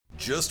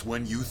just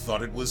when you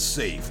thought it was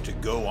safe to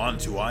go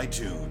onto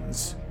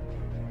iTunes.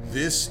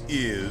 This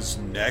is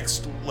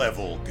Next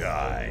Level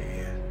Guy,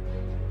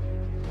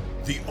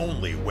 the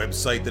only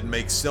website that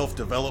makes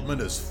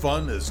self-development as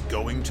fun as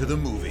going to the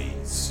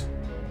movies.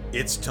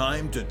 It's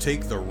time to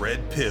take the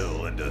red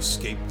pill and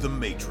escape the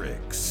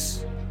Matrix.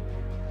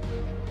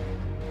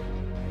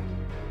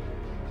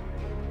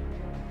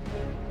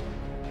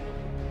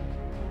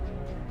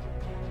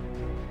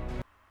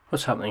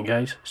 What's happening,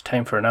 guys? It's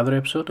time for another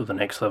episode of the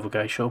Next Level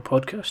Guy Show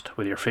podcast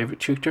with your favourite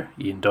tutor,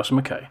 Ian Dawson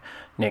Mackay.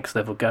 Next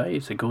Level Guy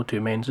is the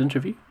go-to men's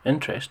interview,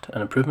 interest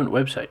and improvement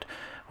website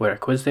where I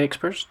quiz the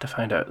experts to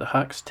find out the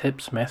hacks,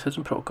 tips, methods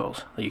and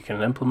protocols that you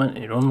can implement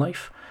in your own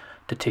life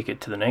to take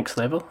it to the next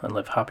level and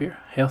live happier,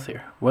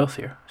 healthier,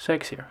 wealthier,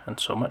 sexier and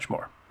so much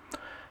more.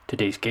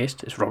 Today's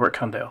guest is Robert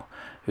Kandell,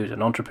 who is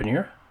an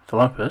entrepreneur,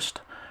 philanthropist,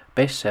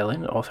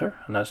 best-selling author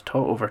and has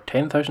taught over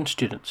 10,000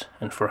 students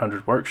in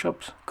 400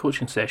 workshops,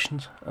 coaching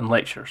sessions and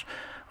lectures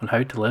on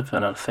how to live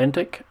an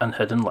authentic and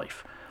hidden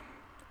life.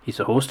 He's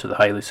the host of the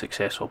highly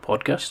successful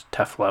podcast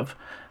Tough Love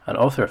and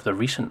author of the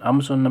recent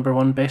Amazon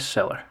 #1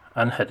 bestseller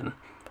Unhidden,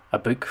 a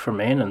book for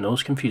men and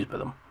those confused by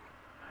them.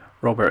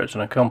 Robert is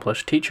an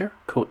accomplished teacher,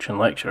 coach and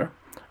lecturer,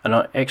 an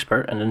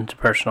expert in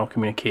interpersonal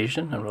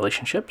communication and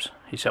relationships.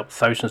 He's helped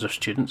thousands of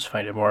students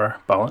find a more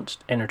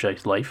balanced,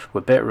 energized life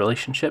with better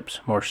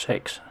relationships, more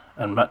sex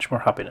and much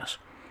more happiness.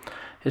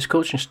 His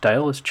coaching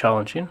style is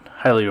challenging,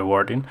 highly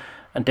rewarding,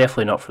 and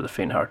definitely not for the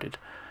faint-hearted.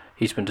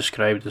 He's been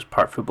described as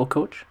part football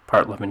coach,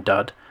 part loving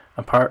dad,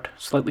 and part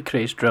slightly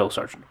crazed drill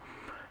sergeant.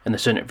 In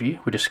this interview,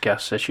 we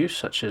discuss issues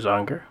such as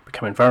anger,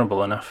 becoming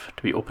vulnerable enough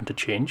to be open to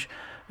change,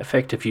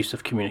 effective use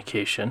of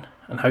communication,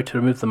 and how to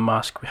remove the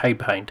mask we hide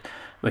behind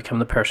and become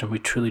the person we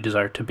truly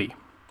desire to be.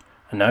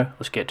 And now,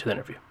 let's get to the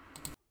interview.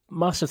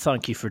 Massive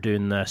thank you for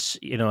doing this.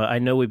 You know, I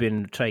know we've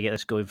been trying to get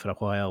this going for a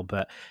while,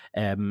 but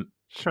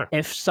Sure.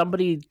 If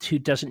somebody who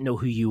doesn't know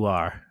who you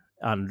are,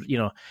 and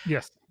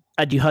Yes.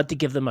 and you had to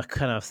give them a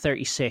kind of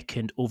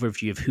 30-second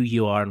overview of who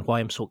you are and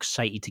why I'm so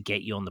excited to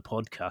get you on the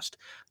podcast,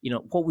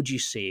 what would you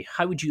say?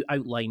 How would you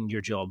outline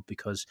your job?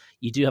 Because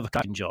you do have a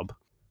cracking job.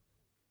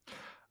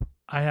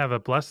 I have a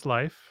blessed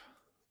life.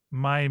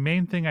 My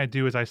main thing I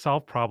do is I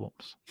solve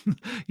problems.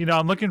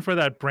 I'm looking for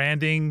that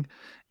branding,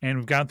 and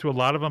we've gone through a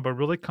lot of them, but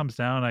really comes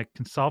down, I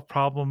can solve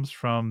problems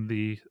from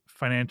the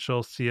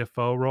financial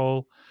CFO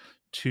role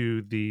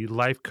to the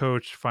life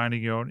coach,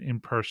 finding your own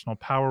impersonal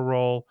power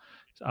role,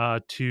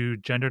 to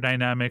gender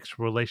dynamics,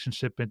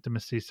 relationship,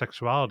 intimacy,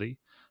 sexuality.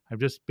 I've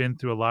just been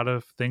through a lot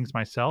of things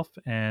myself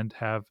and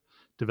have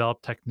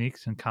developed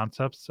techniques and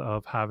concepts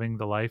of having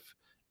the life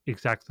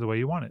exactly the way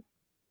you want it.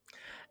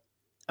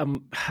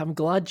 I'm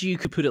glad you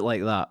could put it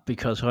like that,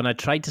 because when I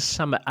tried to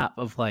sum it up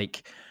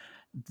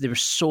there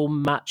was so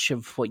much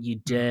of what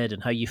you did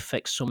and how you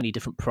fixed so many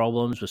different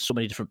problems with so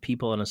many different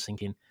people, and I was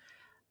thinking,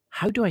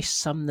 how do I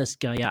sum this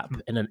guy up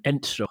in an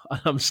intro? And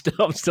I'm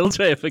still trying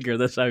to figure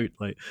this out.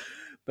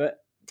 But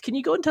can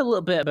you go into a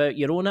little bit about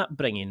your own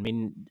upbringing? I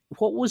mean,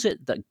 what was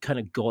it that kind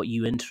of got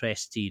you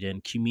interested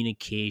in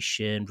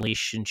communication,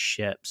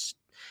 relationships,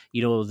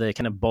 the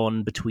kind of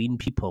bond between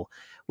people?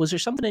 Was there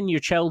something in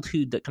your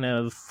childhood that kind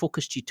of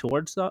focused you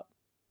towards that?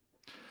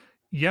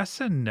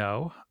 Yes and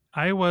no.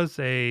 I was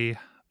a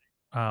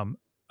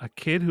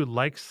kid who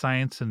liked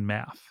science and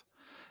math.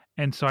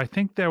 And so I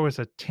think there was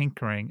a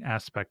tinkering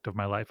aspect of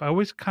my life. I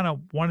always kind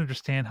of wanted to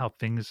understand how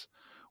things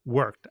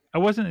worked. I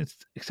wasn't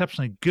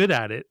exceptionally good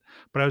at it,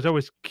 but I was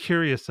always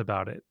curious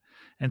about it.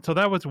 And so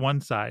that was one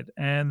side.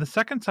 And the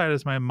second side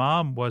is my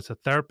mom was a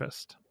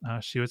therapist.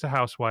 She was a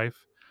housewife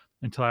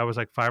until I was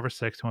like 5 or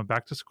 6 and went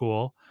back to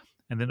school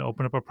and then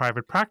opened up a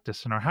private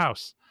practice in our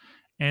house.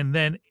 And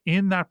then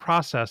in that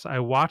process, I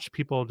watched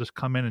people just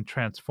come in and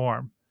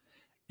transform.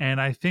 And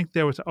I think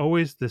there was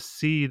always the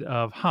seed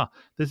of,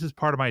 this is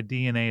part of my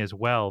DNA as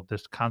well,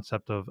 this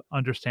concept of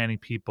understanding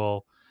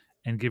people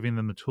and giving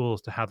them the tools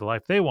to have the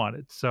life they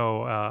wanted.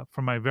 So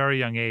from my very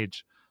young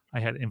age, I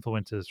had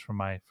influences from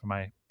my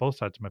both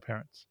sides of my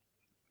parents.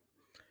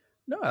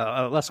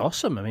 No, that's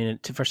awesome. I mean,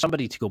 for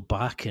somebody to go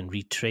back and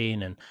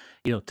retrain and,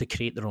 to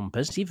create their own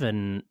business,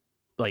 even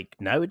like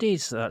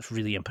nowadays, that's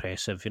really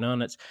impressive,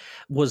 and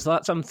was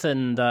that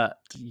something that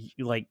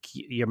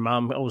your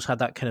mom always had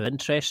that kind of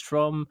interest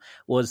from?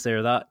 Was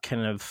there that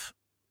kind of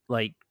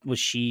was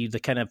she the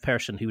kind of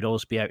person who would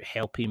always be out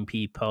helping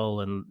people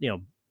and,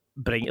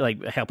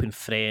 helping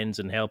friends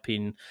and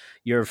helping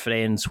your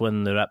friends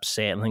when they're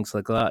upset and things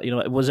like that?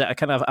 Was it a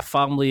kind of a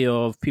family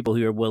of people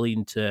who are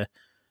willing to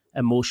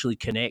emotionally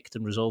connect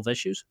and resolve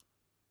issues?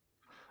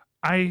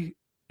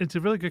 It's a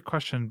really good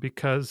question,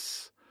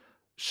 because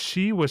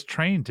she was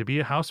trained to be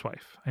a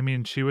housewife. I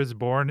mean, she was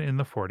born in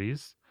the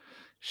 40s.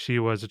 She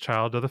was a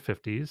child of the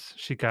 50s.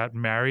 She got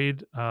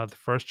married the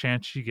first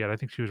chance she got. I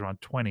think she was around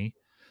 20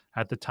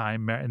 at the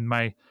time. And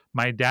my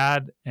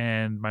dad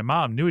and my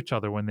mom knew each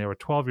other when they were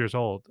 12 years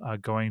old,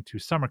 going to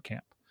summer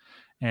camp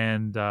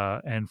and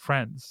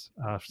friends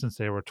since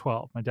they were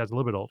 12. My dad's a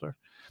little bit older.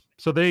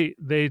 So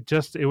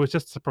it was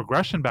just a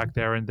progression back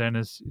there. And then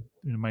as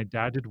my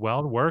dad did well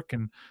at work,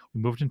 and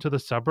we moved into the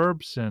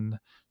suburbs, and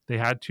they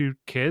had 2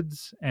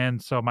 kids. And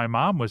so my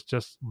mom was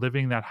just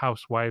living that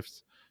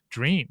housewife's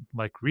dream,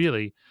 like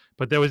really,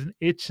 but there was an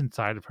itch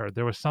inside of her.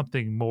 There was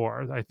something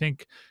more. I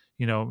think,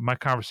 my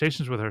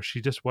conversations with her, she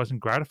just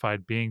wasn't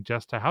gratified being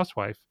just a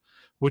housewife,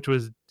 which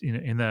was,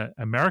 in the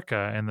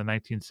America in the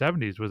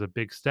 1970s was a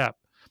big step.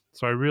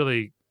 So I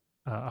really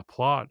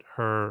applaud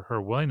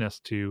her willingness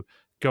to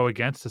go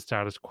against the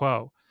status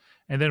quo.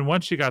 And then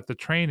once she got the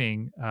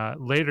training,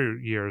 later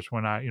years,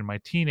 when in my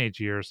teenage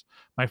years,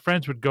 my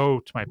friends would go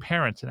to my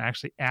parents and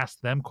actually ask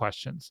them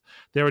questions.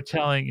 They were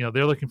telling,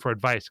 they're looking for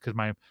advice, because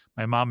my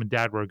mom and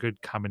dad were a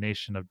good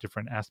combination of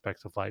different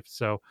aspects of life.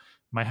 So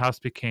my house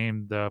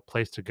became the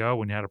place to go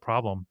when you had a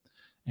problem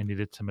and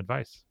needed some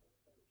advice.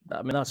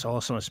 I mean, that's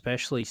awesome,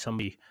 especially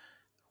somebody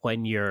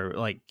when you're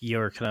like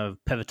your kind of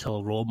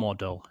pivotal role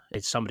model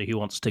is somebody who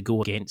wants to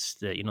go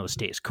against the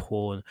status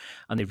quo,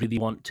 and they really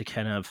want to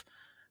kind of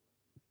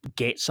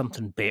get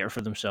something better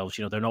for themselves.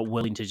 They're not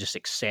willing to just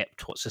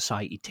accept what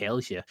society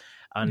tells you.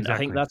 And I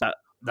think Exactly.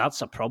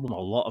 that's a problem a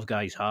lot of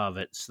guys have.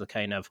 It's the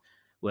kind of,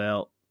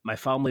 well, my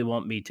family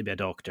want me to be a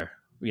doctor.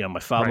 My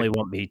family Right.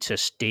 want me to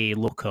stay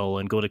local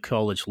and go to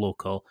college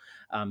local,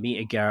 meet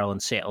a girl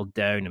and settle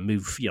down and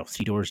move,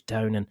 3 doors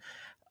down. And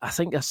I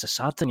think that's the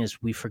sad thing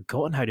is we've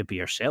forgotten how to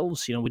be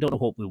ourselves. We don't know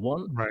what we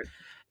want. Right.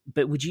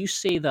 But would you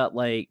say that,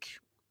 like,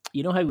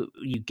 how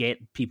you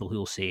get people who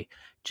will say,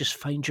 just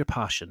find your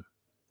passion,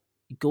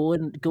 go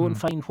and Mm.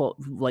 find what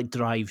like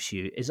drives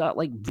you? Is that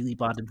like really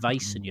bad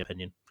advice in Mm. your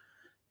opinion?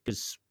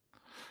 Because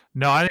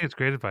No, I think it's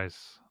great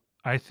advice.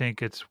 I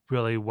think it's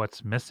really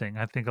what's missing.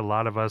 I think a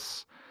lot of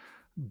us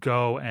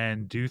go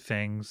and do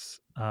things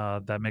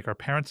that make our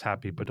parents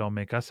happy, but don't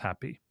make us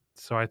happy.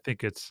 So I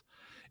think it's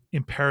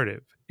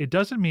imperative. It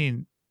doesn't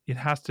mean it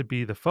has to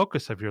be the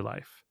focus of your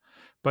life,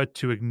 but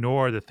to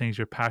ignore the things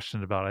you're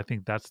passionate about. I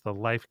think that's the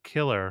life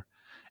killer,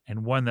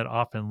 and one that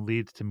often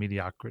leads to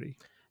mediocrity.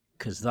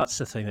 that's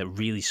the thing that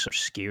really sort of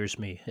scares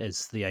me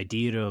is the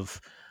idea of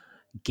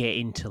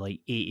getting to like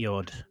 80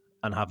 odd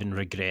and having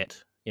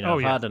regret. Oh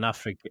I've yeah. had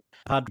enough regret.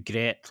 I've had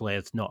regret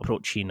with not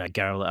approaching a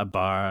girl at a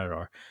bar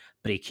or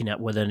breaking up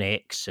with an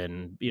ex,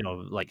 and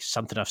like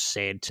something I've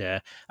said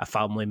to a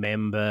family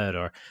member,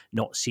 or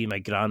not seeing my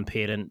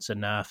grandparents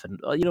enough,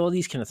 and all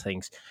these kind of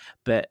things.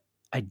 But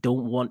I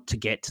don't want to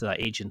get to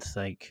that age and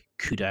think,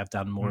 could I have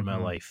done more in my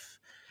Hmm. life?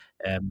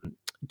 Um,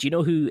 do you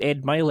know who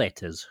Ed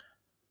Milet is?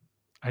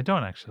 I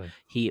don't actually.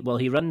 He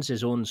runs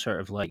his own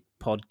sort of like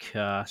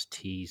podcast.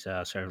 He's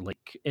a sort of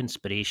like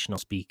inspirational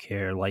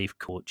speaker, life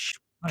coach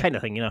Nice. kind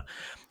of thing.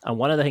 And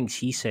one of the things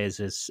he says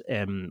is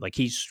like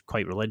he's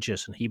quite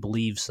religious, and he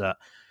believes that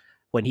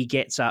when he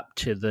gets up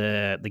to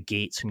the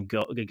gates, and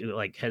God,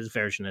 like his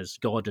version is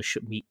God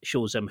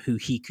shows him who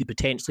he could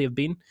potentially have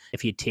been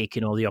if he had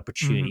taken all the Hmm.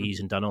 opportunities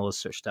and done all this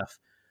sort of stuff.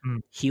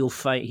 Mm.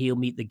 He'll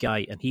meet the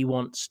guy, and he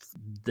wants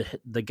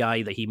the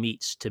guy that he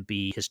meets to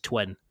be his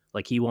twin.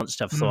 Like he wants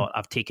to have Mm. thought,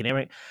 I've taken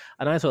everything.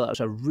 And I thought that was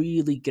a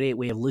really great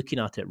way of looking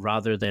at it,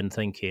 rather than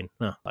thinking,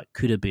 oh, that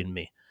could have been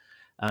me.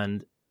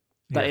 And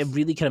that it Yes.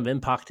 really kind of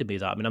impacted me.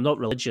 That, I mean, I'm not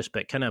religious,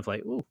 but kind of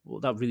like, oh, well,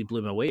 that really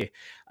blew me away.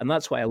 And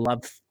that's why I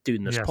love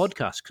doing this Yes.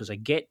 podcast, because I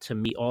get to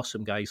meet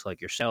awesome guys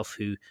like yourself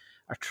who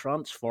are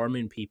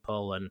transforming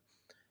people. And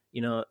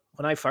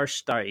when I first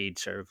started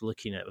sort of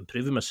looking at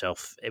improving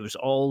myself, it was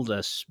all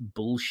this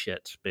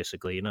bullshit,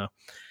 basically.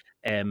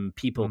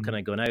 People Mm. kind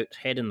of going out,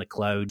 head in the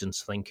clouds, and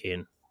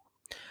thinking,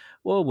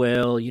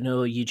 well,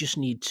 you just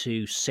need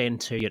to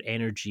center your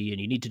energy,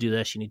 and you need to do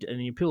this, and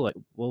you people are like,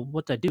 well,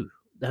 what do I do?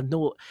 They have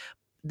no,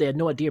 they had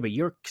no idea, but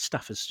your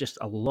stuff is just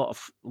a lot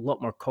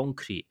more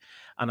concrete.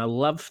 And I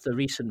love the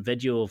recent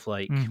video of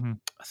like, Hmm.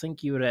 I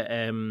think you were at,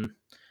 I'm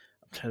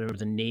trying to remember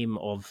the name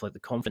of like the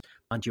conference,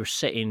 and you're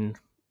sitting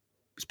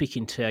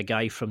speaking to a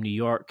guy from New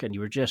York, and you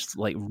were just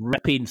like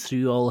ripping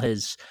through all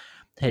his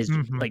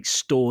Hmm. like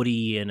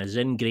story and his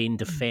ingrained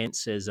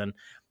defenses, and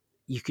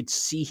you could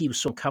see he was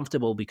so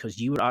comfortable because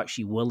you were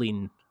actually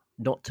willing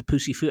not to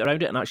pussyfoot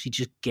around it and actually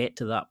just get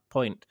to that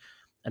point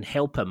and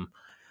help him.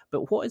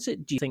 But what is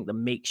it, do you think, that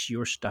makes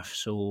your stuff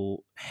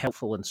so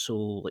helpful and so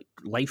like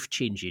life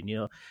changing?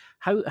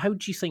 How do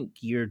you think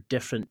you're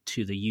different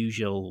to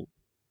the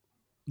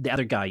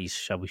other guys,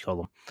 shall we call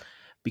them?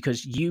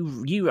 Because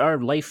you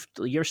are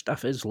your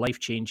stuff is life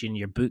changing.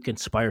 Your book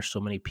inspires so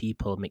many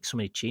people, makes so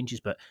many changes.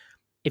 But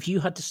if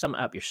you had to sum it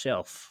up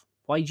yourself,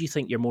 why do you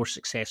think you're more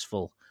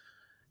successful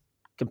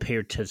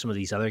compared to some of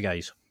these other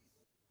guys?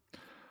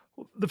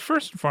 The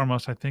first and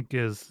foremost, I think,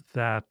 is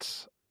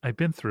that I've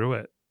been through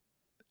it.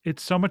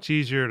 It's so much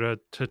easier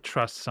to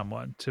trust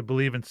someone, to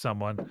believe in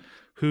someone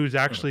who's Mhm.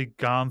 actually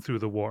gone through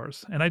the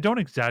wars. And I don't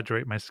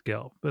exaggerate my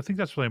skill, but I think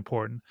that's really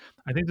important.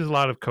 I think there's a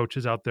lot of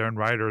coaches out there and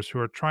writers who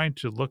are trying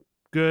to look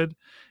good,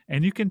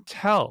 and you can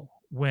tell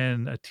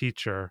when a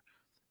teacher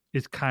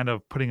is kind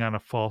of putting on a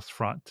false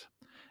front.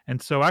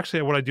 And so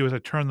actually what I do is I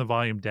turn the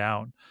volume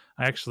down.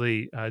 I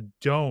actually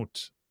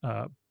don't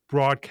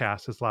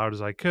broadcast as loud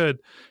as I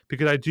could,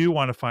 because I do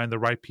want to find the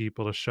right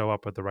people to show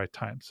up at the right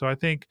time. So I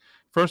think,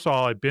 first of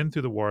all, I've been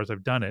through the wars,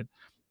 I've done it.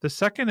 The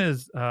second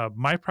is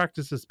my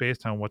practice is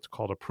based on what's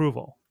called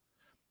approval.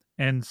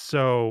 And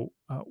so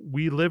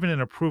we live in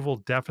an approval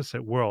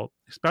deficit world,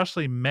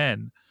 especially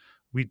men.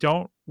 We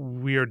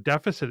are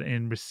deficit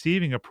in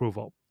receiving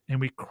approval, and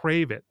we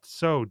crave it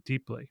so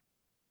deeply.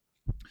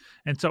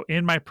 And so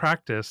in my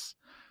practice,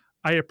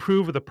 I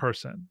approve of the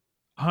person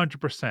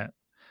 100%.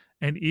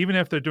 And even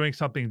if they're doing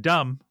something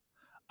dumb,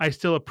 I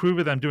still approve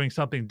of them doing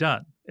something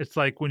done. It's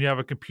like when you have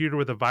a computer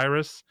with a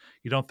virus,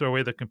 you don't throw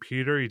away the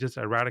computer, you just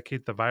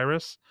eradicate the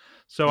virus.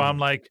 So I'm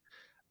like,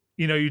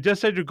 you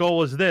just said your goal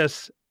was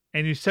this,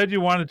 and you said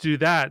you wanted to do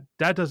that.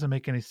 That doesn't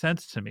make any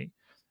sense to me.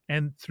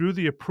 And through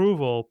the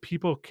approval,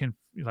 people can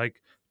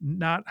like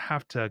not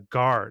have to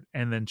guard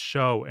and then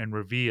show and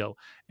reveal.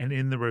 And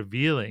in the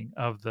revealing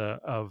of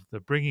the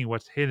bringing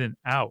what's hidden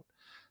out,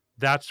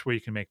 that's where you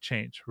can make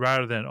change,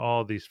 rather than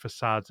all these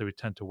facades that we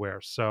tend to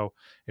wear. So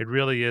it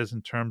really is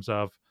in terms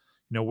of,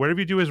 whatever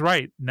you do is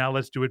right. Now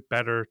let's do it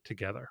better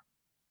together.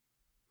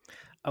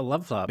 I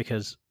love that,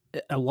 because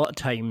a lot of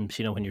times,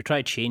 when you're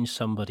trying to change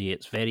somebody,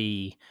 it's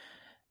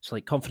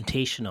like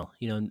confrontational.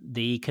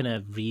 They kind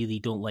of really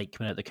don't like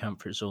coming out of the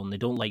comfort zone. They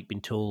don't like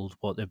being told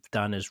what they've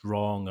done is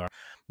wrong, or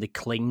they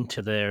cling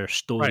to their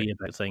story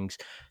about things.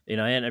 I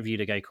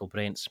interviewed a guy called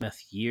Brent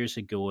Smith years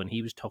ago, and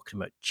he was talking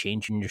about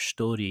changing your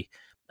story.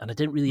 And I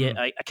didn't really,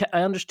 I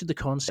understood the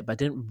concept, but I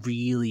didn't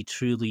really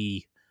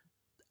truly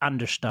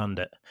understand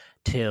it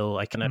till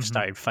I kind of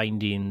started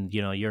finding,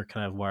 your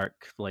kind of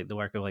work, like the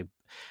work of like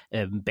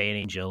Ben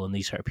Angel and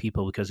these sort of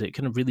people, because it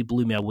kind of really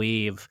blew me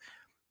away of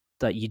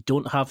that you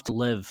don't have to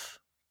live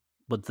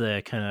with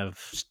the kind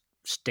of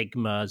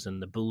stigmas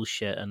and the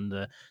bullshit and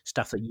the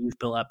stuff that you've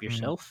built up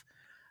yourself.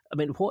 I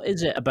mean, what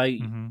is it about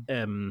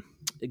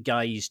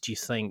guys, do you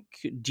think?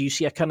 Do you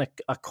see a kind of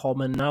a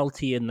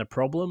commonality in their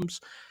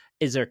problems?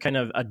 Is there kind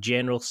of a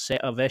general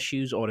set of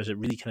issues, or is it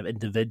really kind of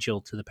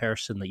individual to the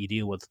person that you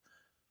deal with?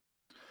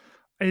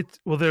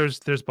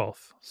 There's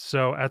both.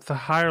 So at the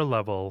higher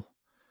level,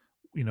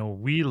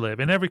 we live,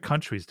 and every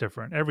country is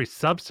different. Every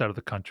subset of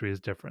the country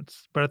is different.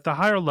 But at the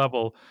higher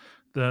level,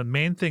 the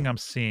main thing I'm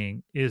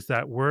seeing is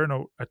that we're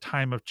in a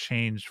time of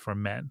change for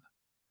men.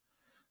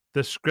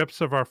 The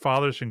scripts of our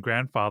fathers and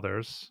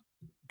grandfathers,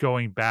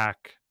 going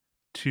back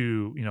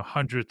to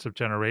hundreds of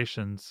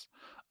generations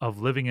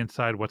of living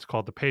inside what's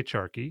called the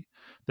patriarchy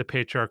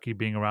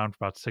being around for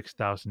about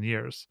 6,000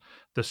 years.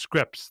 The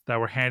scripts that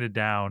were handed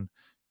down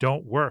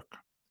don't work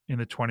in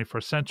the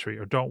 21st century,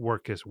 or don't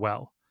work as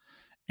well.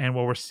 And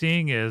what we're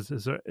seeing is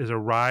a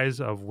rise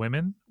of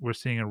women. We're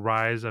seeing a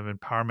rise of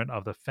empowerment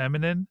of the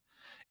feminine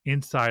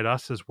inside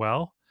us as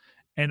well.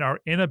 And our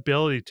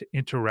inability to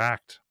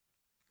interact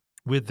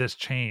with this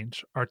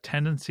change, our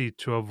tendency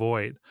to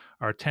avoid,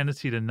 our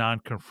tendency to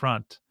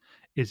non-confront,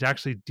 is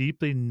actually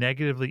deeply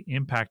negatively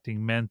impacting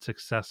men's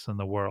success in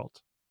the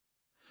world.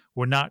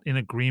 We're not in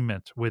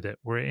agreement with it.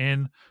 We're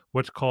in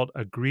what's called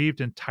aggrieved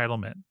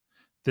entitlement,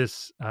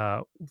 this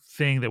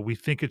thing that we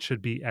think it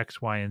should be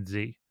X, Y, and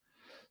Z.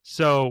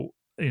 So,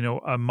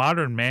 a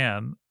modern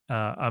man,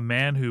 a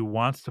man who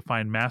wants to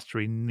find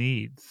mastery,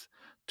 needs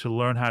to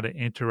learn how to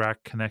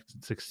interact, connect,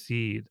 and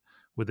succeed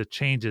with the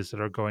changes that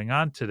are going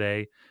on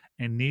today,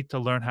 and need to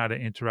learn how to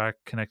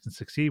interact, connect, and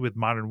succeed with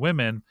modern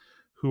women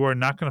who are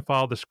not going to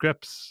follow the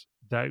scripts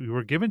that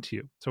were given to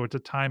you. So it's a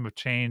time of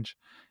change.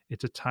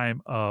 It's a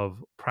time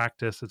of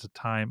practice. It's a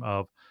time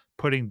of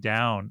putting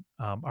down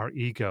our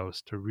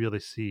egos to really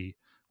see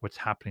what's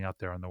happening out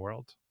there in the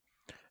world.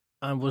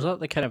 And was that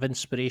the kind of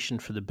inspiration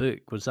for the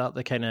book? Was that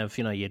the kind of,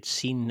 you'd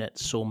seen it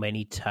so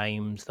many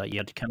times that you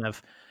had kind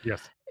of...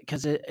 Yes.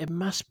 Because it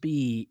must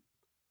be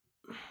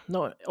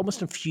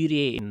almost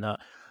infuriating that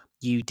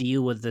you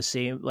deal with the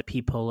same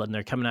people, and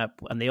they're coming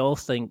up and they all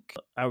think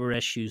our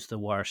issue's the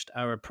worst,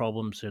 our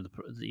problems are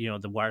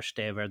the worst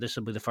ever. This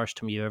will be the first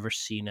time you've ever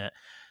seen it,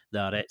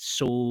 that it's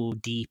so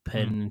deep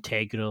and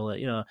integral,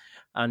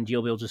 and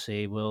you'll be able to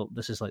say, well,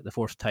 this is like the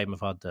fourth time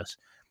I've had this.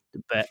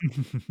 But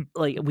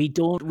like we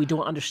don't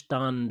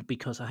understand,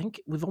 because I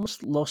think we've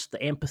almost lost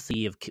the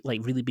empathy of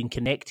like really being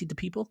connected to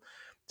people.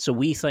 So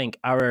we think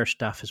our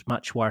stuff is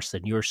much worse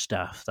than your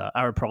stuff, that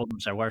our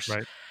problems are worse.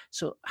 Right.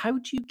 So how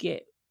do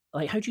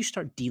you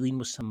start dealing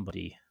with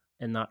somebody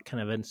in that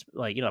kind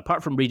of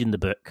apart from reading the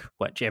book,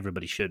 which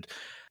everybody should,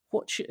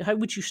 how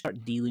would you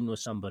start dealing with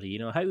somebody?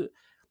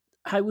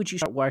 How would you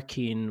start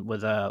working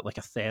with a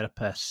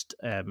therapist,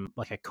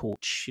 like a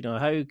coach?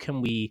 How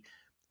can we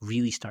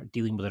really start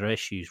dealing with our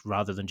issues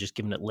rather than just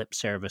giving it lip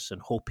service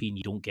and hoping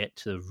you don't get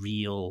to the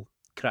real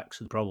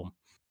crux of the problem?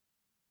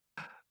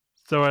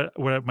 So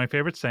what my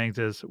favorite sayings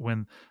is,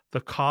 when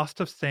the cost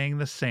of staying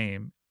the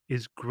same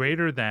is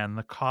greater than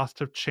the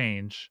cost of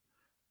change,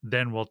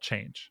 then we'll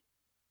change.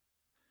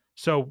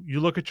 So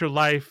you look at your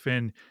life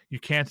and you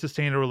can't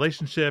sustain a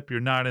relationship. You're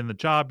not in the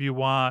job you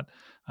want.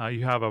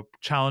 You have a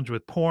challenge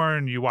with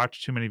porn. You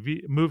watch too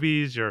many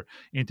movies. You're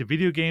into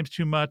video games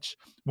too much.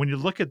 When you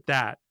look at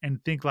that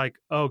and think like,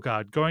 oh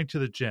God, going to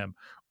the gym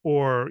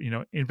or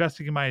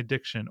investing in my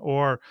addiction,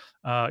 or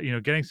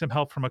getting some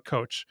help from a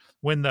coach,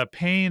 when the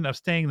pain of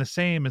staying the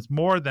same is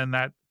more than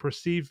that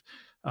perceived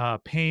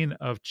pain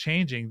of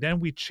changing, then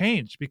we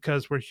change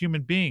because we're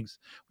human beings.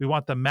 We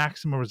want the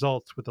maximum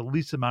results with the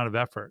least amount of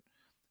effort.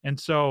 And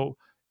so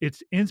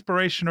it's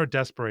inspiration or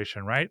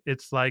desperation, right?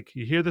 It's like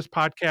you hear this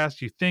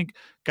podcast, you think,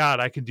 God,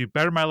 I can do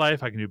better in my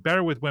life. I can do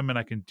better with women.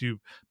 I can do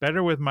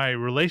better with my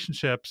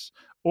relationships.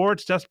 Or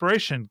it's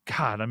desperation.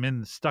 God,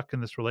 I'm stuck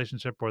in this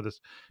relationship or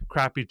this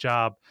crappy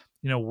job.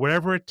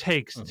 Whatever it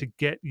takes to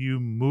get you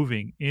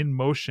moving in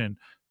motion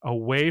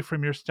away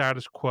from your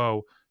status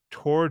quo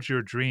towards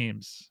your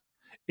dreams.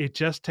 It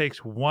just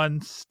takes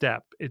one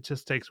step. It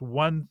just takes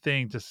one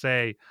thing to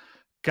say,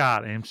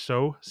 God, I am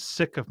so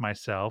sick of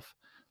myself.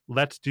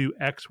 Let's do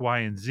X, Y,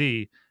 and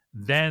Z.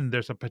 Then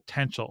there's a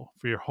potential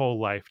for your whole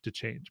life to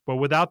change. But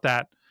without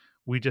that,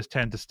 we just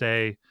tend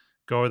to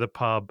go to the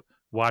pub,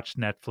 watch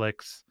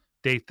Netflix,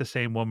 date the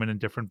same woman in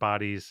different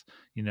bodies,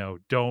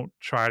 don't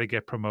try to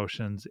get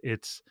promotions.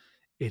 It's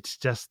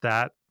just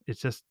that.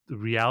 It's just the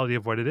reality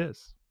of what it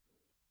is.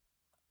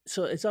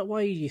 So is that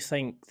why you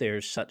think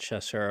there's such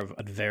a sort of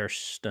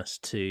adverseness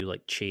to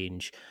like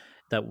change,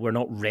 that we're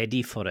not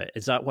ready for it?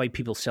 Is that why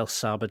people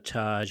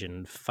self-sabotage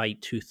and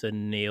fight tooth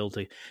and nail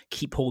to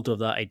keep hold of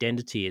that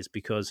identity? Is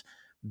because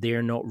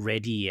they're not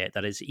ready yet,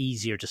 that it's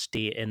easier to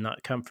stay in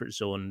that comfort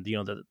zone,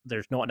 that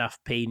there's not enough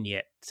pain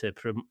yet to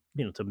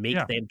to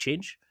make them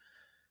change?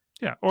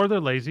 Yeah, or they're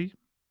lazy.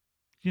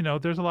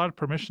 There's a lot of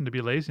permission to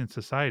be lazy in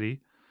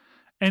society.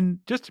 And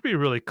just to be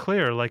really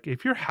clear, like,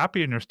 if you're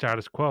happy in your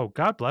status quo,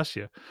 God bless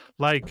you.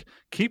 Like,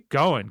 keep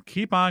going,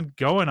 keep on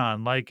going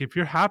on. Like, if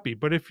you're happy,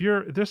 but if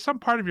there's some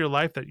part of your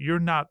life that you're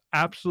not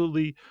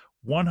absolutely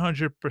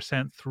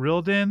 100%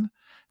 thrilled in,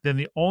 then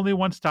the only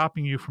one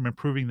stopping you from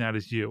improving that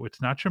is you.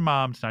 It's not your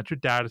mom, it's not your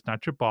dad, it's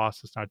not your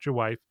boss, it's not your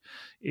wife.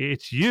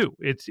 It's you.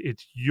 It's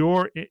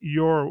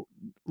your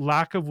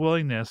lack of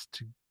willingness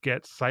to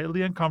get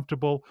slightly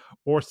uncomfortable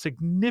or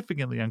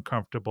significantly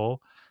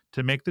uncomfortable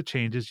to make the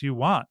changes you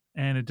want.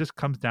 And it just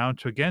comes down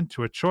to, again,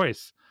 to a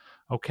choice.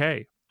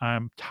 Okay,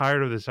 I'm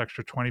tired of this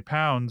extra 20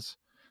 pounds.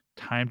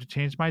 Time to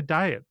change my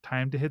diet,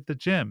 time to hit the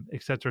gym,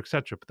 et cetera, et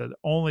cetera. But that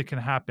only can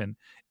happen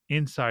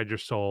inside your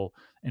soul.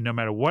 And no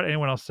matter what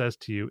anyone else says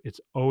to you, it's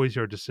always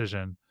your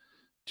decision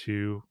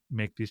to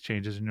make these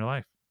changes in your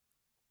life.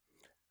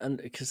 And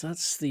because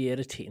that's the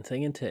irritating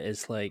thing, isn't it?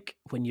 Is like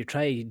when you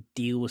try to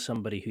deal with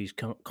somebody who's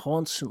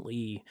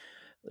constantly,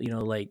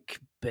 like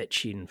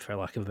bitching, for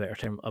lack of a better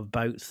term,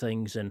 about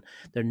things, and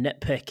they're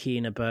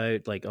nitpicking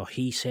about, like, oh,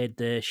 he said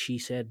this, she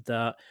said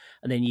that,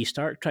 and then you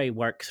start trying to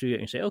work through it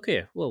and say,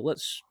 okay, well,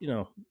 let's,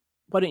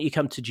 why don't you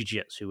come to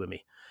jiu-jitsu with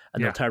me?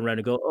 And they'll turn around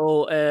and go,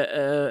 oh,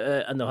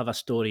 and they'll have a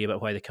story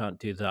about why they can't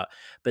do that.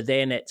 But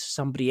then it's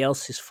somebody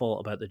else's fault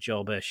about the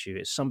job issue.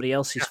 It's somebody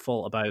else's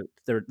fault about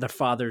their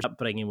father's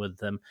upbringing with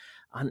them.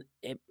 And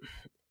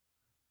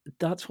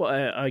that's what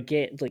I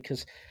get, like,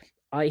 because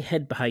I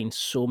hid behind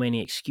so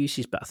many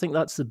excuses. But I think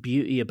that's the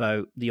beauty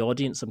about the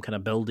audience I'm kind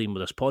of building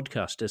with this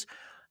podcast, is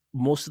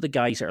most of the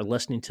guys that are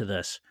listening to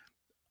this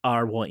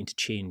are wanting to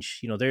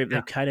change.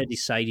 They've kind of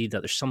decided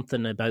that there's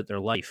something about their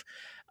life,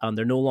 and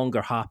they're no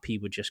longer happy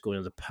with just going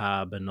to the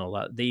pub and all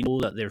that. They know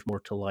that there's more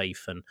to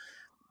life, and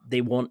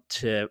they want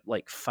to,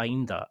 like,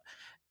 find that.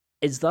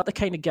 Is that the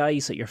kind of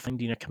guys that you're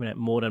finding are coming out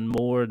more and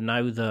more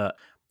now that,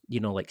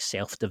 like,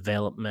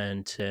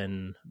 self-development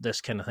and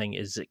this kind of thing,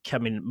 is it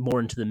coming more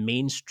into the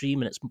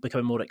mainstream and it's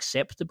becoming more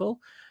acceptable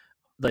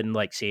than,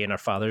 like, say, in our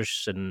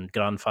fathers and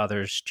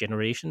grandfathers'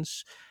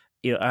 generations?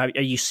 Are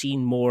you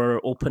seeing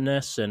more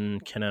openness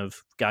and kind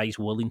of guys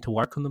willing to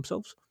work on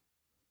themselves?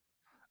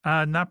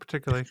 Not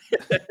particularly,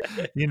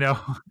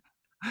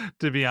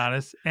 to be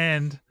honest.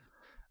 And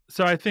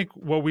so I think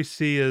what we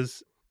see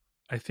is,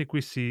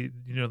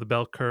 the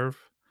bell curve.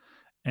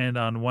 And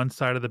on one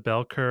side of the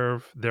bell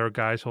curve, there are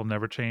guys who will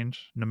never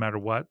change no matter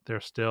what.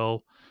 They're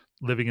still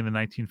living in the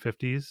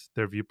 1950s,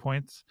 their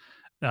viewpoints.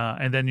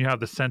 And then you have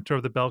the center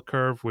of the bell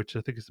curve, which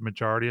I think is the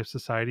majority of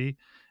society.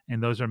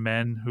 And those are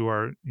men who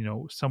are,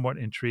 somewhat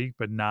intrigued,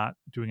 but not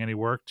doing any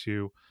work,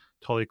 to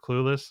totally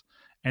clueless.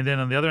 And then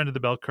on the other end of the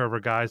bell curve are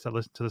guys that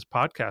listen to this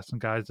podcast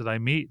and guys that I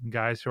meet and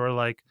guys who are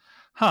like,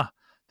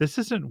 this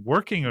isn't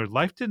working, or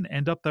life didn't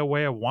end up the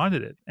way I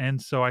wanted it.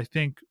 And so I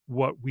think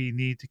what we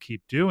need to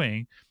keep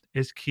doing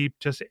is keep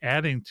just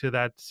adding to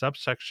that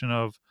subsection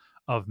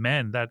of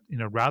men, that,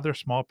 rather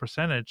small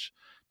percentage,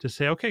 to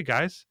say, okay,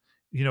 guys,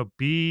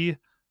 be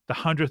the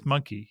 100th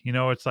monkey.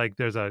 It's like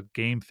there's a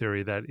game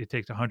theory that it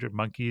takes 100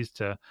 monkeys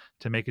to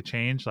make a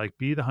change. Like,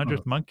 be the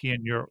 100th monkey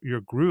in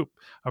your group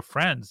of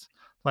friends.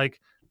 Like,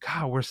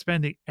 God, we're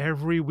spending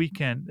every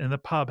weekend in the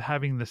pub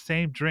having the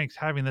same drinks,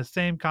 having the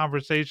same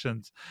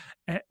conversations.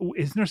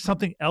 Isn't there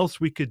something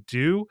else we could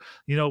do?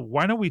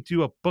 Why don't we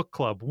do a book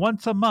club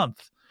once a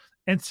month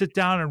and sit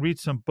down and read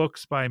some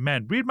books by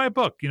men? Read my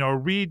book,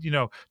 read,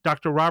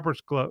 Dr. Robert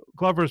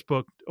Glover's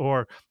book,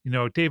 or,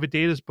 David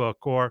Data's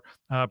book, or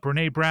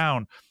Brene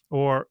Brown,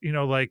 or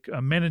like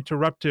Men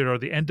Interrupted or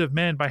The End of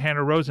Men by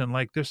Hannah Rosen.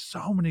 Like there's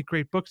so many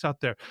great books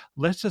out there.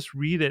 Let's just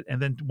read it,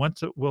 and then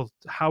once it will,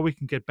 how we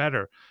can get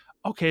better.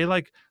 Okay,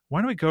 like why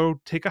don't we go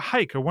take a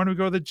hike, or why don't we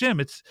go to the gym?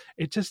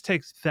 It just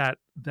takes that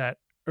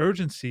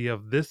urgency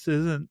of this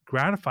isn't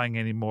gratifying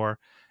anymore.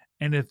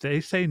 And if they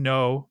say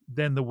no,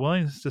 then the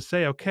willingness to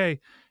say, okay,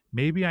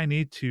 maybe I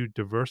need to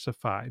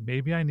diversify.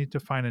 Maybe I need to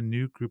find a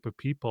new group of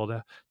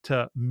people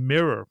to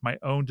mirror my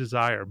own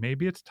desire.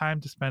 Maybe it's time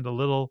to spend a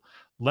little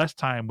less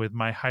time with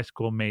my high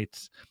school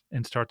mates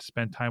and start to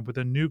spend time with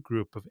a new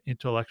group of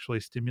intellectually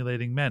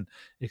stimulating men,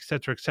 et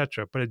cetera, et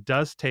cetera. But it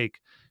does take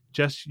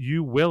just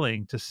you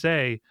willing to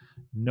say,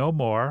 no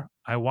more,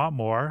 I want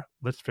more,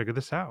 let's figure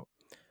this out.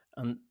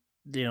 And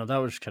that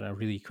was kind of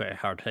really quite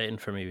hard hitting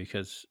for me,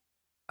 because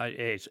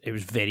it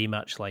was very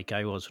much like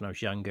I was when I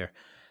was younger.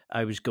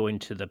 I was going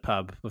to the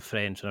pub with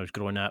friends when I was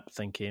growing up,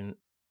 thinking,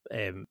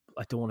 I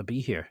don't want to be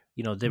here.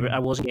 I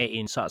wasn't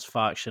getting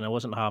satisfaction. I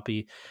wasn't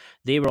happy.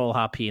 They were all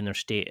happy in their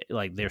state,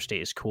 like their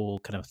status quo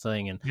kind of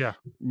thing. And Yeah.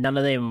 none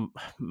of them,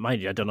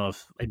 mind you, I don't know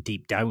if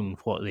deep down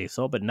what they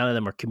thought, but none of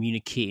them were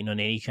communicating on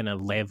any kind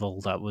of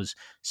level that was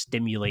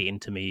stimulating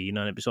to me. And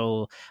it was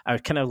all, I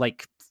was kind of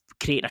like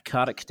creating a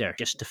character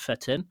just to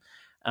fit in.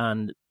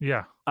 And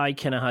Yeah. I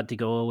kind of had to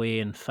go away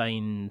and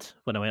find,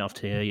 when I went off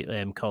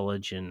to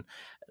college and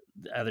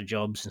other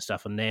jobs and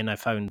stuff, and then I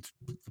found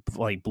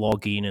like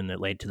blogging, and it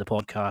led to the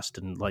podcast,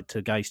 and like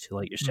to guys to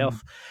like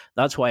yourself.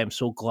 That's why I'm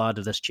so glad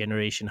of this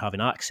generation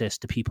having access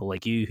to people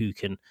like you who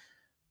can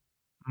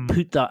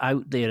put that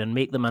out there and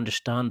make them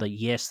understand that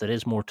yes, there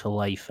is more to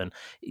life, and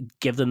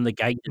give them the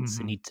guidance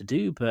they need to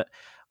do. But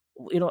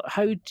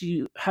how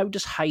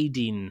does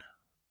hiding,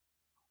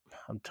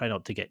 I'm trying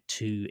not to get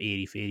too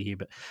airy-fairy here,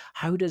 but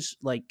how does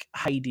like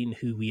hiding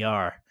who we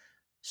are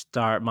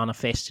start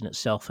manifesting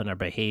itself in our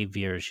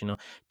behaviors?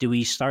 Do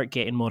we start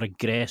getting more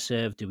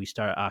aggressive? Do we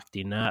start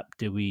acting up?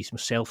 Do we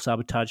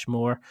self-sabotage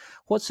more?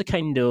 What's the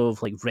kind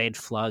of like red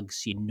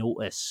flags you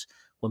notice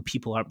when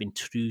people aren't being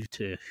true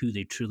to who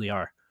they truly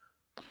are?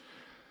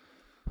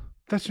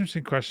 That's an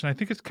interesting question. I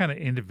think it's kind of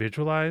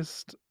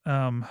individualized.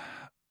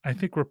 I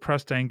think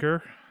repressed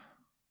anger.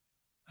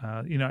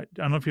 I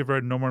don't know if you've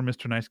read No More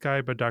Mr. Nice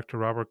Guy by Dr.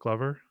 Robert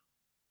Glover.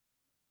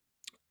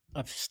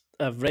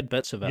 I've read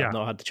bits of it. Yeah. I've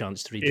not had the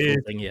chance to read the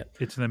whole thing yet.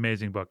 It's an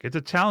amazing book. It's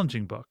a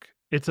challenging book.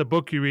 It's a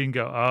book you read and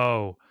go,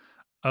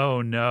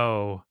 oh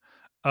no,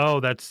 oh,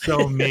 that's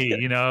so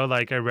me.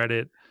 Like I read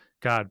it,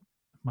 God,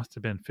 must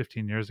have been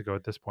 15 years ago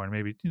at this point,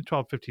 maybe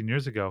 12, 15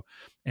 years ago.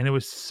 And it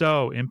was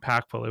so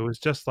impactful. It was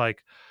just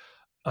like,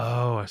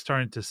 oh, I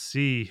started to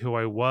see who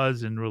I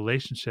was in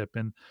relationship.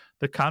 And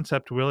the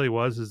concept really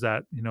is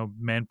that,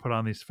 men put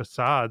on these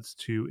facades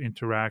to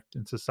interact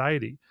in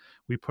society.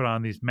 We put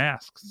on these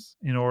masks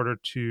in order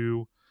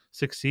to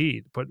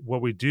succeed. But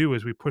what we do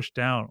is we push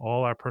down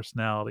all our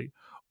personality,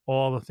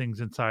 all the things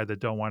inside that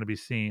don't want to be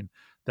seen,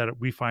 that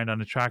we find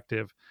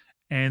unattractive.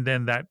 And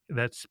then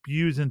that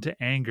spews into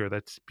anger,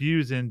 that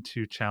spews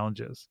into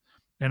challenges.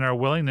 And our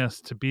willingness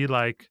to be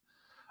like,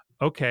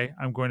 okay,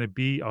 I'm going to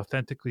be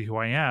authentically who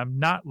I am,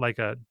 not like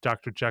a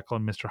Dr. Jekyll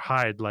and Mr.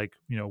 Hyde, like,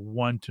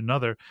 one to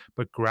another,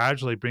 but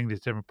gradually bring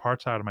these different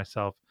parts out of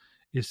myself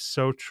is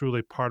so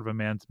truly part of a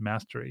man's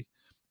mastery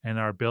and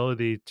our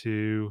ability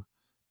to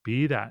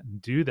be that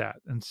and do that.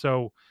 And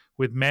so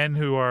with men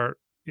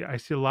I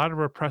see a lot of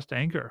repressed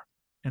anger.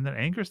 And that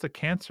anger is the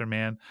cancer,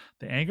 man.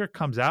 The anger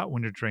comes out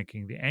when you're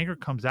drinking. The anger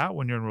comes out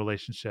when you're in a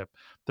relationship.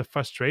 The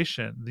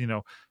frustration,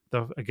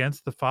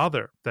 against the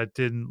father that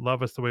didn't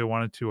love us the way we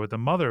wanted to, or the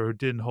mother who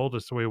didn't hold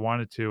us the way we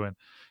wanted to. And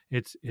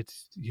it's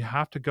you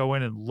have to go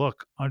in and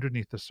look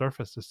underneath the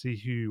surface to see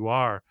who you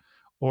are,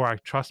 or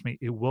trust me,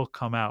 it will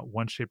come out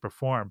one shape or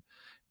form.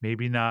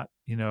 Maybe not,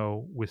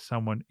 with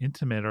someone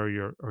intimate or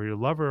your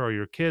lover or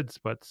your kids,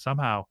 but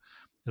somehow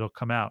it'll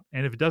come out.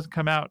 And if it doesn't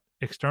come out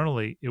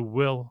externally, it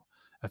will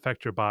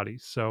affect your body.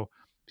 So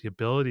the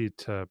ability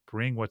to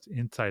bring what's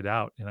inside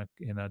out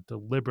in a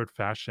deliberate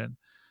fashion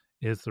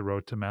is the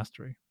road to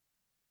mastery.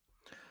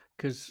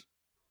 Because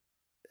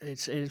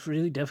it's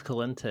really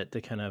difficult, isn't it,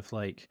 to kind of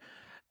like,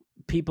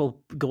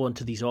 people go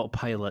into these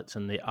autopilots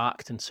and they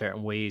act in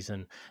certain ways,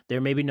 and they're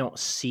maybe not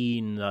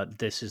seeing that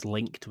this is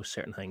linked with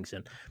certain things.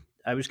 And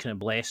I was kind of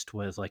blessed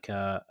with like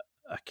a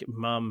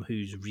mum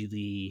who's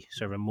really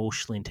sort of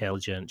emotionally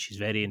intelligent. She's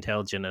very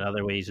intelligent in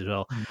other ways as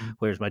well.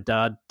 Whereas my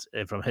dad,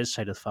 from his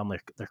side of the family,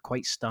 they're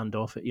quite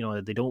standoffish.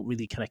 They don't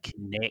really kind of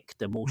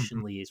connect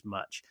emotionally as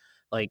much.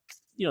 Like,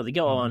 they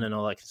get on and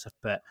all that kind of stuff,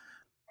 but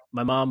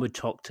my mom would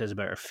talk to us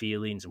about her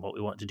feelings and what we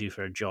want to do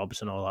for our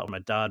jobs and all that. My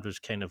dad was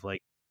kind of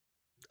like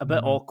a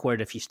bit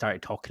awkward if you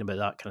started talking about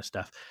that kind of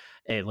stuff,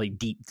 like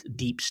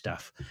deep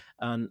stuff.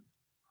 And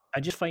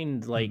I just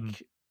find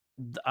like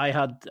I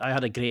had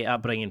a great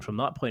upbringing from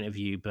that point of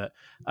view, but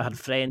I had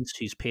friends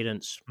whose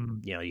parents,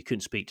 you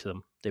couldn't speak to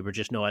them; they were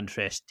just not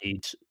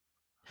interested.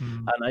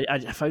 And I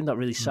found that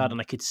really sad, and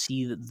I could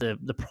see that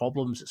the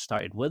problems that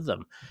started with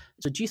them.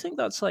 So, do you think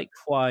that's like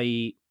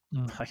why?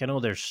 Like, I know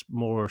there's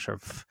more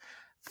sort of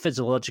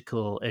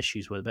physiological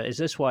issues with it. Is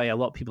this why a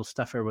lot of people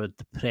suffer with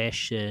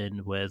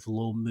depression, with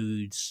low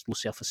moods, low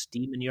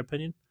self-esteem, in your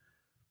opinion?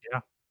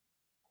 Yeah.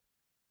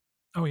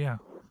 Oh, yeah.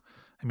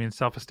 I mean,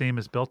 self-esteem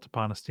is built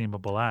upon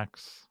esteemable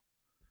acts.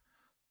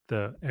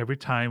 Every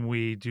time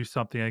we do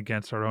something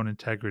against our own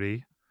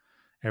integrity,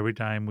 every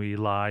time we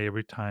lie,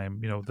 every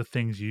time, the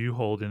things you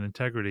hold in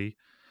integrity,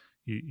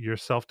 you're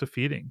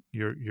self-defeating.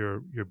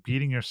 You're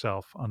beating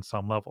yourself on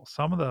some level.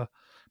 Some of the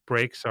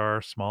breaks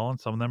are small and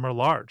some of them are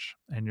large.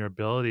 And your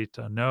ability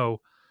to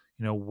know,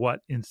 what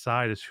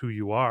inside is who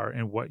you are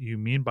and what you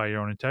mean by your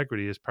own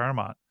integrity is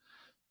paramount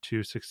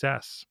to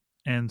success.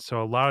 And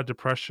so a lot of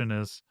depression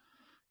is,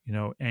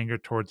 anger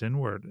towards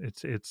inward.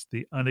 It's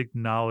the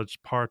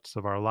unacknowledged parts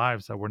of our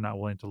lives that we're not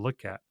willing to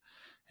look at.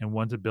 And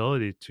one's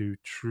ability to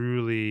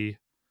truly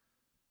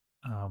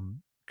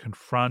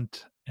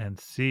confront and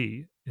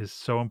see is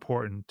so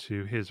important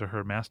to his or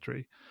her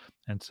mastery.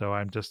 And so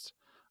I'm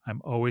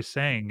always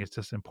saying it's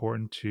just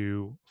important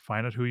to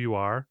find out who you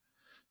are,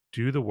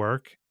 do the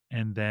work,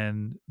 and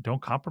then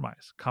don't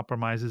compromise.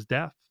 Compromise is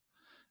death.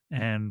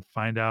 And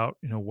find out,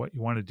 what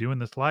you want to do in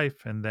this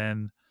life, and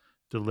then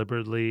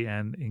deliberately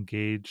and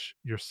engage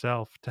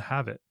yourself to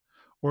have it,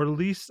 or at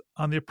least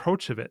on the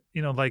approach of it.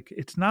 Like,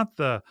 it's not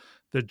the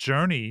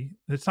journey,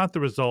 it's not the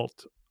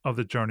result of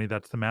the journey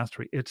that's the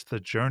mastery. It's the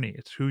journey.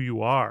 It's who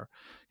you are.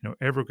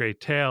 Every great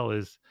tale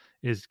is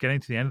getting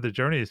to the end of the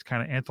journey is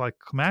kind of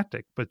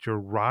anticlimactic, but your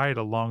ride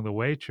along the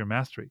way to your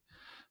mastery,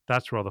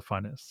 that's where all the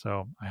fun is.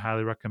 So I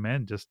highly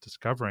recommend just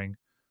discovering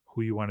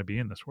who you want to be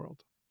in this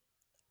world.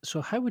 So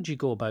how would you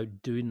go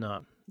about doing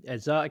that?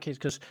 Is that a case?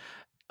 Because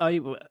I,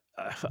 w-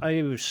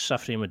 I was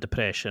suffering with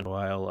depression a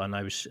while, and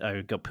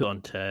I got put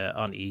onto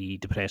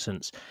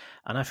antidepressants,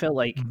 and I felt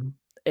like Hmm.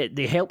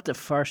 they helped at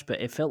first, but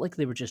it felt like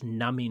they were just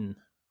numbing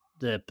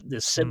the Hmm.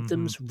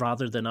 symptoms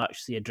rather than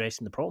actually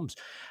addressing the problems.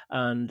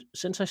 And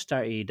since I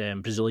started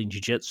Brazilian Jiu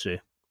Jitsu,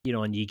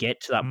 and you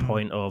get to that Mm,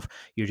 point of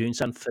you're doing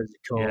something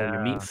physical, you're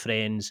meeting yeah,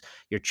 friends,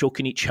 you're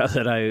choking each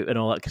other out, and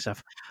all that kind of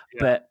stuff, yeah,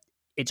 but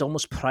it's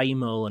almost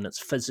primal and it's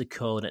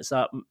physical, and it's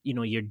that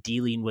you're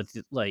dealing with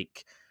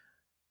like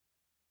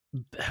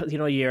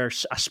you're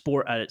a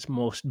sport at its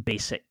most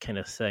basic kind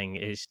of thing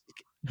is.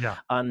 yeah.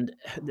 And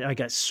I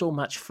got so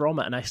much from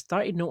it, and I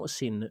started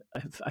noticing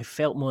I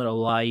felt more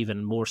alive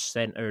and more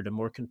centered and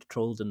more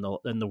controlled in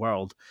the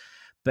world.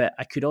 But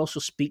I could also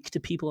speak to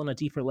people on a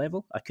deeper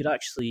level. I could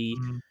actually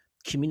Mm.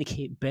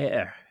 communicate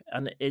better.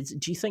 And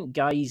do you think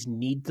guys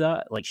need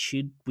that? Like,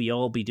 should we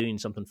all be doing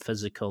something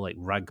physical like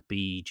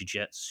rugby,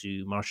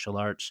 jiu-jitsu, martial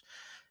arts?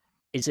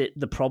 Is it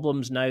the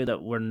problems now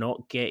that we're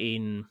not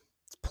getting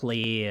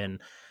play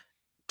and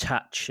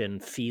touch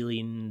and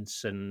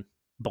feelings and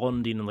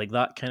bonding and like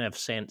that kind of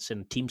sense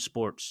in team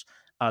sports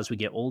as we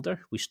get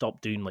older? We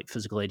stop doing like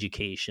physical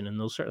education and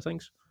those sort of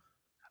things.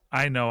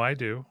 I know I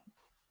do.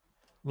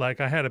 Like,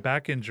 I had a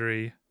back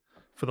injury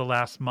for the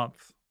last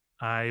month.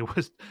 I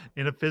was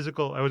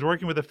I was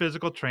working with a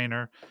physical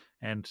trainer,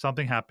 and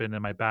something happened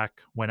and my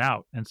back went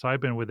out. And so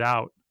I've been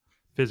without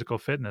physical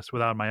fitness,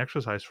 without my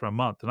exercise for a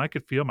month, and I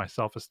could feel my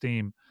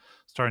self-esteem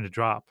starting to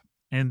drop.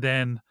 And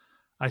then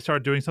I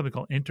started doing something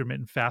called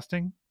intermittent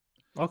fasting,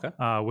 Okay.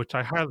 which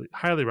I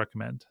highly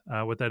recommend.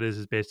 What that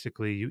is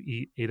basically you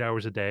eat 8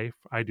 hours a day.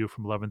 I do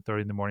from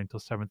 11:30 in the morning till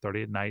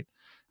 7:30 at night,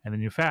 and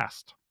then you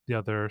fast the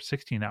other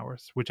 16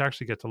 hours, which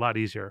actually gets a lot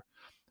easier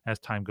as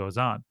time goes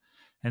on.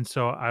 And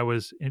so I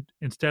was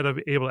instead of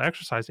able to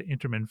exercise, I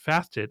intermittent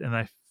fasted, and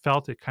I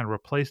felt it kind of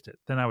replaced it.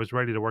 Then I was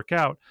ready to work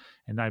out,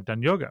 and I've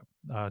done yoga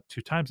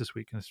 2 times this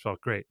week, and it's felt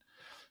great.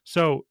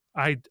 So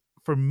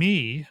for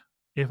me,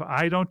 if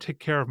I don't take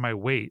care of my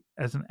weight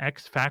as an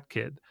ex-fat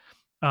kid,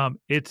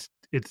 it's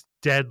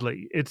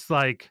deadly. It's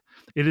like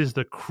it is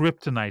the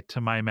kryptonite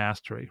to my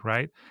mastery,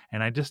 right?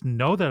 And I just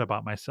know that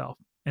about myself.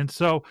 And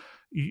so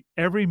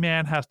every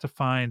man has to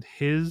find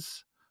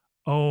his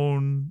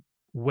own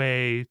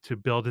way to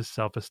build his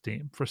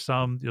self-esteem. For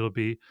some it'll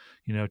be,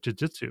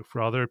 jiu-jitsu.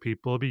 For other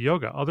people it'll be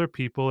yoga. Other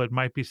people it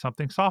might be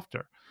something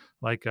softer,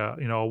 like a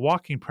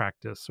walking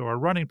practice or a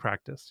running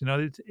practice.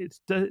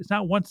 It's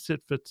not one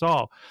sit fits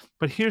all.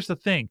 But here's the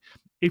thing: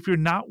 if you're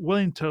not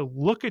willing to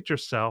look at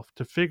yourself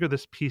to figure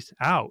this piece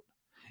out,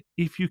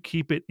 if you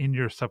keep it in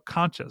your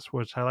subconscious,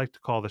 which I like to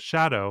call the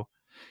shadow,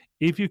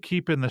 if you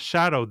keep in the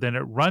shadow, then it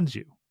runs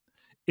you.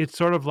 It's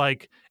sort of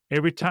like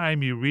every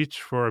time you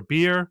reach for a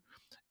beer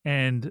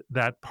and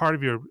that part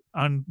of your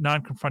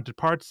non-confronted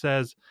part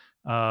says,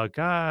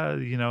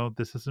 God,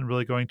 this isn't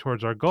really going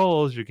towards our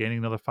goals. You're gaining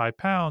another 5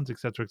 pounds, et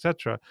cetera, et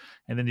cetera.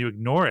 And then you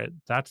ignore it.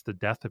 That's the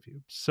death of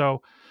you.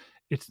 So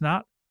it's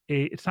not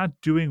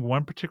doing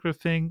one particular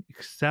thing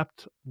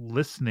except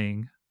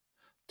listening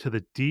to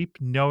the deep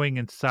knowing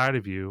inside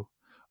of you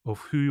of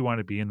who you want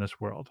to be in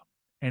this world.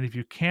 And if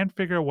you can't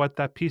figure out what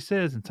that piece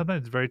is, and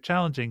sometimes it's very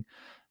challenging,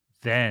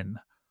 then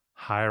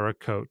hire a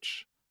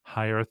coach,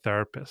 hire a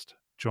therapist,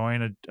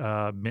 join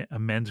a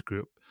men's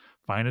group,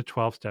 find a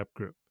 12-step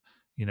group,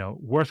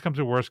 worst comes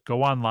to worst,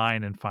 go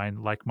online and find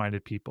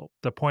like-minded people.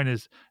 The point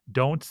is,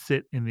 don't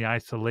sit in the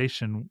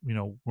isolation,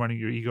 running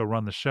your ego,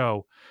 run the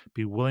show.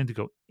 Be willing to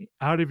go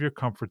out of your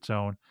comfort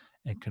zone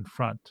and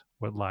confront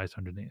what lies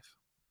underneath.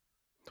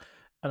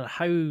 And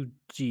how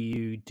do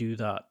you do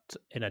that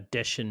in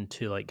addition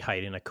to like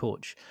hiring a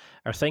coach?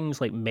 Are things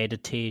like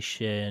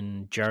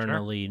meditation,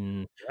 Sure.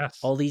 journaling, Yes.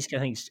 all these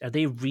kind of things, are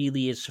they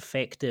really as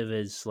effective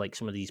as like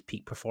some of these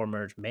peak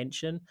performers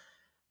mention?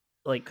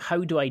 Like,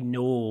 how do I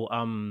know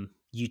I'm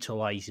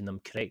utilizing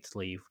them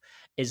correctly?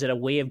 Is it a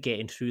way of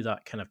getting through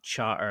that kind of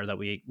chatter that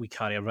we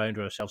carry around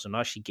with ourselves and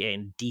actually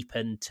getting deep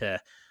into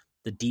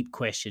the deep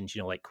questions,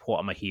 like what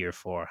am I here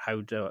for?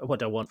 What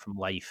do I want from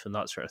life and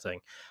that sort of thing?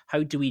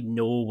 How do we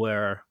know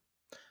we're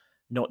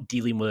not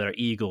dealing with our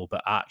ego,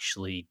 but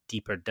actually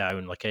deeper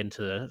down, like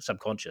into the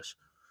subconscious?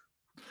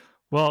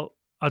 Well,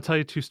 I'll tell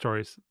you two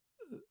stories,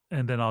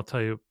 and then I'll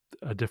tell you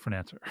a different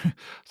answer.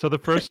 So the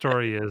first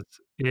story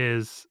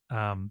is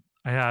I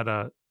had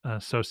an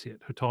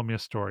associate who told me a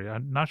story.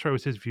 I'm not sure it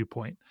was his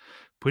viewpoint,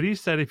 but he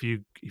said if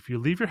you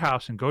leave your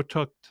house and go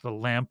talk to the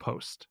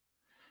lamppost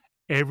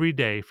every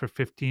day for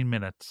 15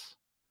 minutes,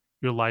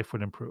 your life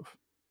would improve.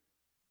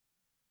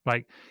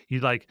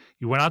 You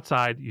went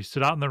outside, you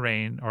stood out in the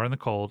rain or in the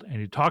cold, and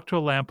you talked to a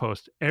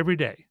lamppost every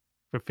day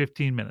for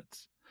 15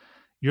 minutes.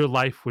 Your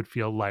life would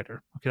feel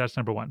lighter. Okay, that's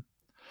number one.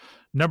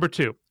 Number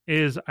two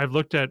is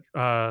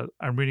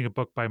I'm reading a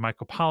book by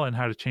Michael Pollan,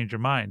 How to Change Your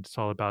Mind. It's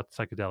all about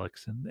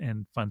psychedelics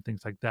and fun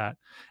things like that.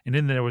 And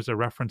in there was a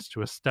reference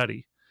to a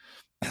study.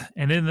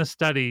 And in the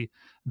study,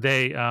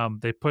 they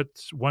put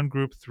one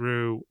group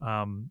through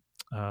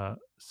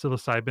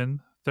psilocybin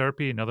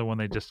therapy, another one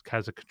they just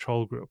has a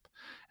control group,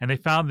 and they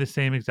found the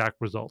same exact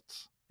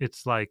results.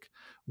 It's like,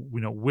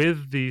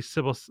 with the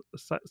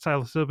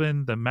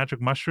psilocybin, the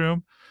magic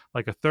mushroom,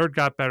 like a third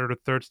got better, a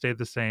third stayed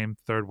the same,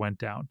 third went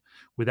down.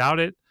 Without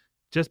it,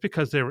 just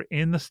because they were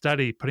in the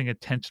study putting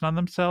attention on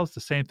themselves, the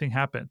same thing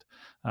happened.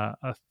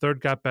 A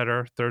third got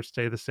better, third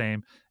stayed the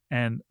same,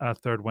 and a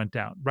third went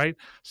down, right?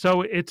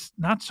 So it's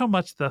not so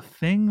much the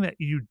thing that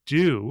you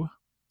do,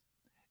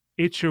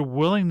 it's your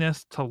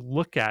willingness to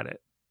look at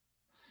it.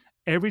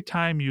 Every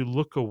time you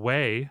look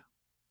away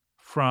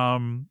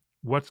from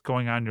what's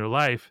going on in your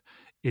life,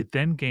 it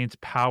then gains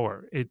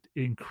power. It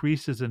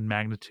increases in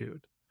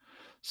magnitude.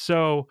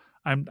 So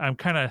I'm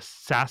kind of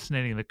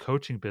assassinating the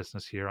coaching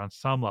business here on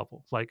some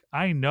level. Like,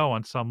 I know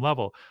on some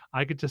level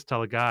I could just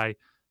tell a guy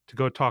to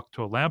go talk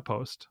to a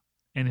lamppost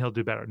and he'll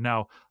do better.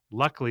 Now,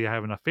 luckily, I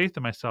have enough faith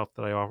in myself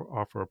that I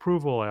offer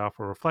approval, I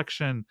offer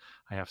reflection,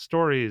 I have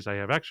stories, I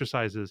have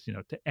exercises,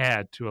 to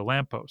add to a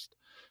lamppost.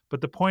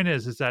 But the point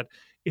is that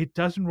it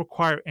doesn't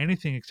require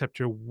anything except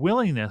your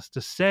willingness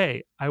to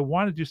say, I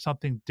want to do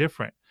something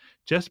different.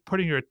 Just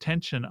putting your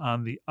attention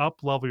on the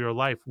up level of your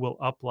life will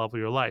up level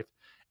your life,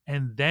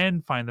 and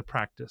then find the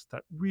practice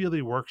that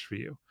really works for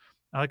you.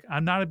 Like,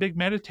 I'm not a big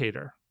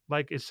meditator.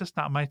 Like, it's just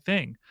not my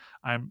thing.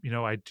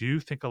 I do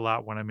think a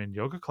lot when I'm in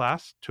yoga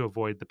class to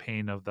avoid the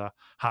pain of the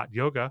hot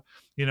yoga.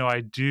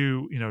 I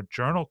do,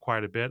 journal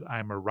quite a bit.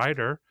 I'm a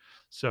writer,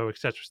 so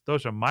etc.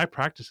 Those are my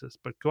practices.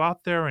 But go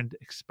out there and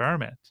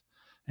experiment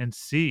and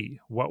see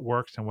what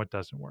works and what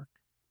doesn't work.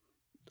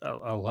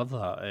 I love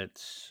that.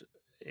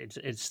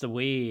 It's the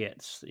way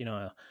it's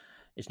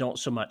not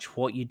so much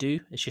what you do;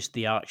 it's just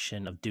the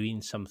action of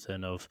doing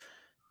something of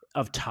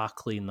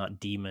tackling that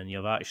demon.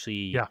 You've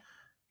actually Yeah.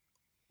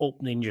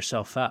 opening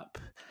yourself up.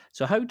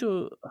 So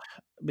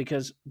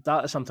because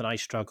that is something I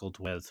struggled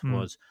with Mm,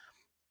 was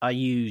I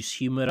use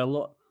humor a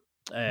lot.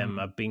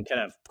 mm, I've been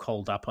kind of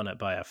called up on it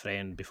by a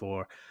friend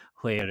before,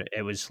 where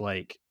it was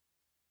like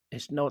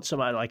it's not so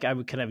much like I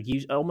would kind of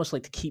use almost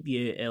like to keep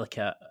you at like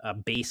a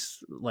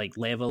base like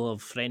level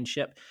of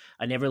friendship.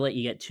 I never let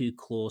you get too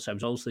close. I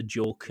was always the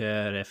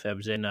joker if I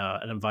was in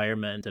an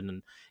environment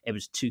and it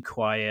was too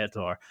quiet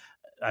or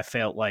I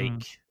felt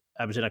mm, like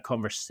I was in a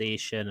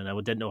conversation and I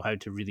didn't know how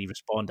to really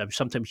respond. I would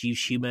sometimes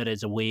use humor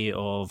as a way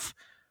of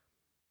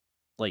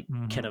like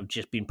kind mhm, of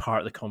just being part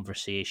of the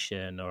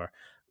conversation or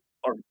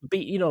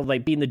be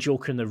like being the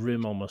joker in the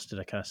room almost in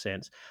a kind of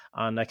sense.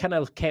 And I kind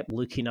of kept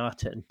looking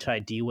at it and try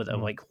to deal with it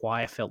of mm. like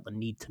why I felt the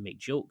need to make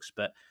jokes.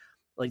 But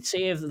like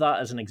say if that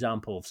as an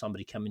example of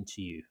somebody coming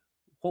to you,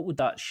 what would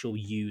that show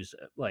you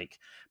like?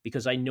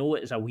 Because I know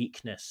it is a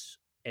weakness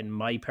in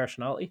my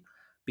personality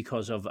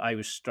because of I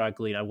was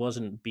struggling. I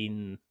wasn't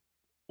being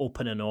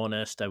open and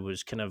honest. I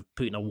was kind of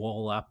putting a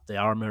wall up, the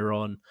armor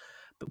on.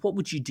 But what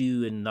would you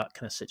do in that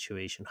kind of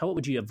situation? How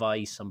would you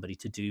advise somebody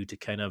to do to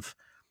kind of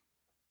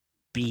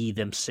be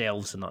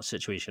themselves in that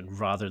situation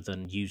rather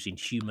than using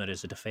humor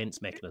as a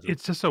defense mechanism?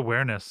 It's just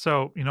awareness.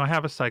 So, I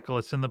have a cycle,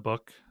 it's in the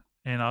book,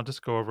 and I'll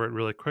just go over it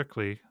really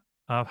quickly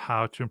of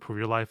how to improve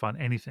your life on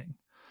anything.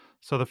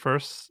 So, the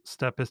first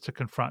step is to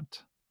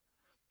confront.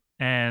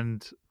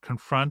 And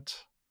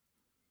confront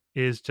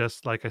is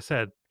just, like I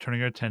said, turning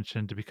your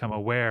attention to become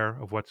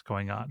aware of what's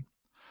going on.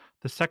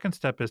 The second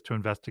step is to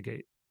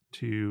investigate,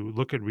 to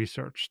look at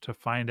research, to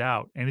find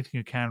out anything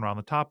you can around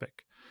the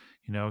topic.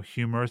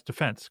 humor as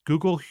defense.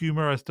 Google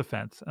humor as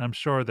defense. And I'm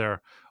sure there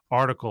are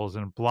articles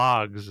and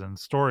blogs and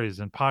stories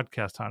and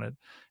podcasts on it.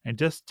 And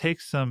just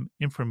take some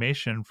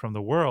information from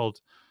the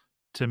world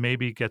to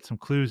maybe get some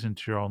clues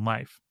into your own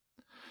life.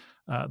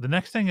 The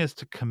next thing is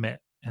to commit.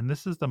 And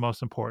this is the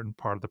most important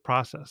part of the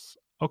process.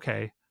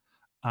 Okay,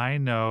 I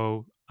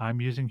know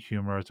I'm using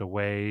humor as a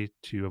way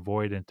to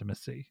avoid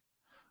intimacy.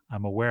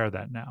 I'm aware of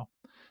that now.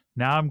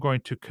 Now I'm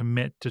going to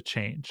commit to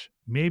change.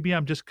 Maybe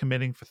I'm just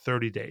committing for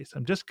 30 days.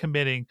 I'm just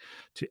committing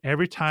to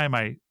every time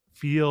I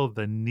feel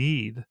the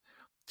need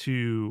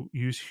to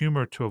use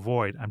humor to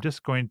avoid, I'm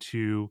just going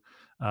to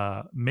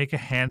make a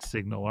hand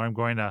signal, or I'm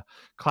going to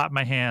clap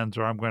my hands,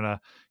 or I'm going to,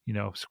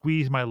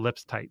 squeeze my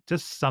lips tight,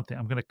 just something.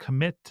 I'm going to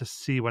commit to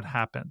see what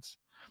happens,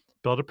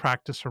 build a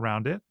practice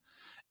around it,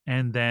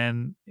 and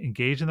then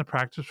engage in the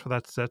practice for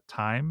that set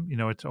time.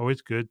 It's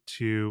always good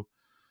to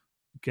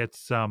get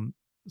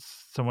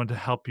someone to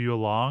help you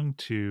along,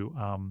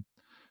 to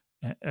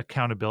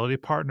accountability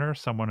partner,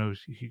 someone who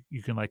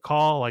you can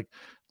call,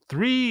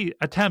 3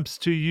 attempts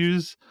to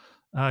use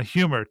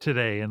humor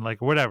today, and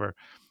whatever,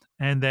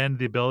 and then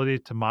the ability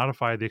to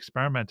modify the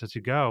experiment as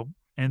you go.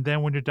 And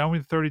then when you're done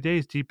with 30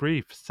 days,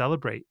 debrief,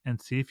 celebrate,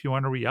 and see if you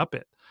want to re-up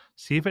it,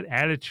 see if it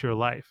added to your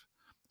life.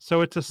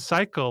 So it's a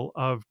cycle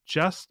of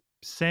just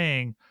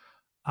saying,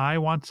 I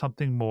want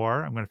something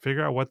more. I'm going to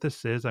figure out what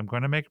this is. I'm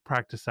going to make a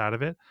practice out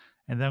of it.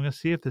 And then I'm going to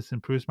see if this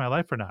improves my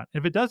life or not.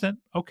 If it doesn't,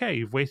 okay,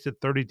 you've wasted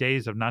 30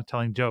 days of not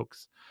telling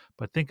jokes.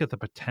 But think of the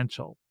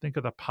potential. Think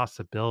of the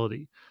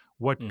possibility.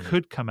 What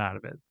could come out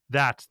of it.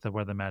 That's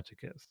where the magic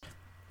is.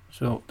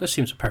 So this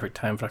seems a perfect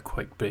time for a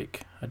quick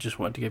break. I just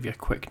wanted to give you a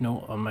quick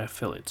note on my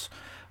affiliates.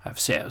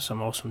 I've set up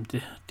some awesome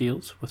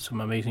deals with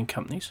some amazing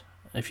companies.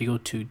 If you go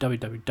to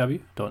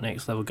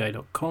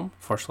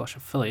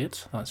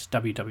www.nextlevelguy.com/affiliates, that's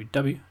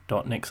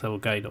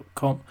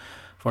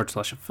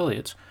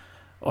www.nextlevelguy.com/affiliates,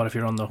 or if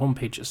you're on the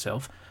homepage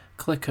itself,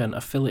 click on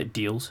affiliate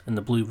deals in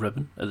the blue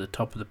ribbon at the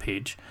top of the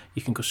page.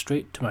 You can go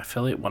straight to my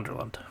affiliate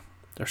wonderland.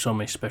 There are so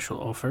many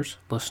special offers,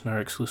 listener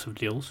exclusive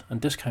deals,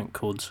 and discount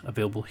codes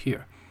available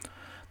here.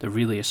 There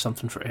really is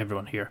something for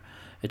everyone here.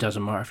 It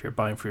doesn't matter if you're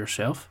buying for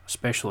yourself, a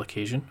special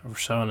occasion, or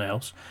for someone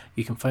else.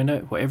 You can find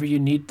out whatever you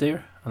need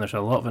there, and there's a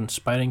lot of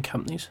inspiring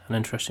companies and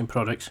interesting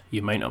products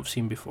you might not have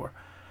seen before.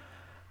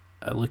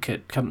 I look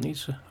at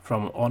companies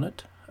from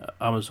Onnit,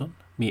 Amazon,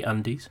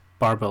 MeUndies,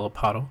 Barbell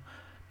Apparel,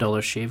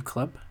 Dollar Shave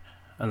Club,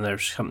 and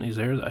there's companies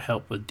there that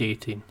help with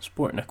dating,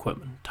 sporting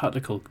equipment,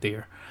 tactical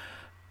gear.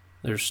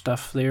 There's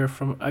stuff there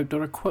from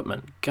outdoor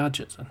equipment,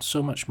 gadgets, and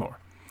so much more.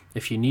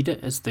 If you need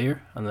it, it's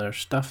there, and there's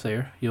stuff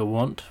there you'll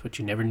want which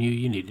you never knew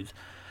you needed.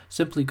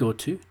 Simply go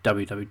to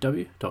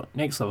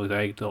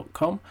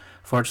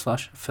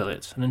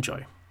www.nextlevelguy.com/affiliates and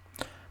enjoy.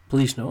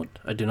 Please note,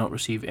 I do not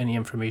receive any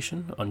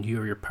information on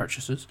you or your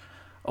purchases.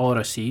 All I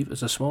receive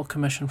is a small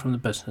commission from the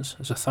business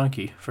as a thank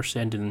you for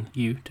sending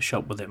you to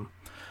shop with them.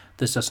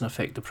 This doesn't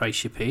affect the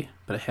price you pay,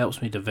 but it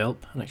helps me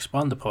develop and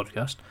expand the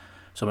podcast,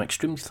 so I'm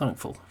extremely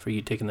thankful for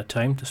you taking the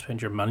time to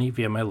spend your money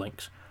via my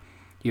links.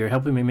 You're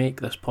helping me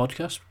make this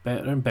podcast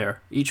better and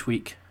better each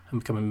week. I'm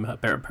becoming a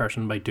better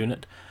person by doing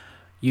it.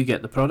 You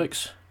get the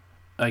products,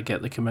 I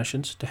get the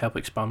commissions to help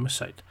expand my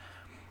site.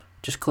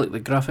 Just click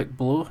the graphic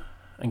below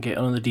and get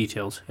on the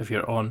details. If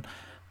you're on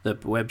the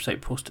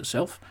website post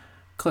itself,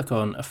 click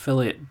on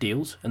affiliate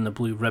deals in the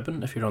blue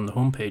ribbon if you're on the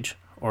homepage,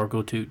 or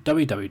go to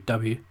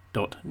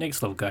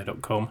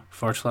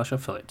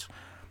www.nextlevelguy.com/affiliates.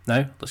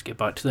 Now, let's get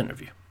back to the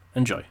interview.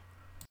 Enjoy.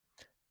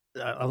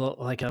 I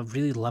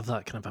really love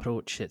that kind of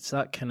approach. It's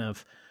that kind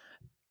of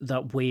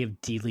that way of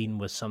dealing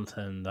with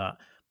something that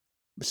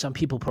some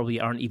people probably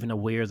aren't even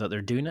aware that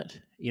they're doing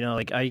it.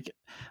 I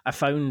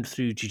found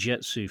through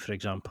jiu-jitsu, for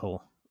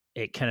example,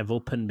 it kind of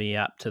opened me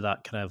up to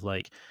that kind of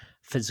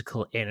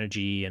physical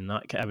energy, and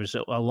that I was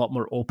a lot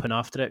more open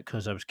after it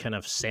because I was kind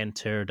of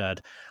centered.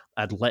 I'd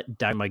let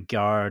down my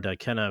guard. I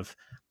kind of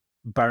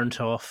burnt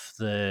off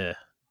the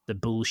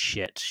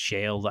bullshit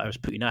shell that I was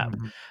putting up.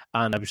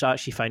 And I was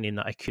actually finding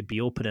that I could be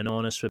open and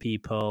honest with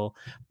people.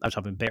 I was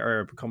having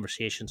better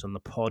conversations on the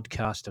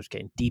podcast. I was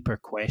getting deeper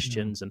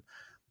questions, and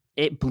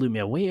it blew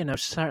me away. And I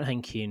started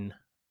thinking,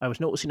 I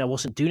was noticing I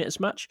wasn't doing it as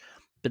much.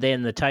 But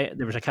then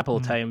there was a couple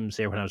of times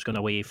there when I was going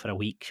away for a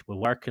week with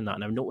work and that,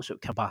 and I noticed it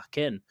would come back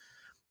in.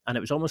 And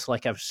it was almost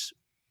like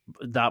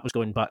that was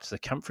going back to the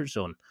comfort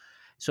zone.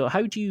 So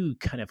how do you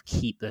kind of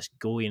keep this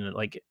going?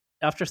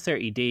 After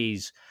 30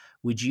 days,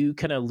 would you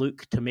kind of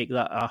look to make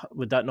that,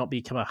 would that not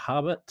become a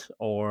habit,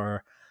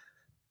 or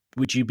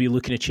would you be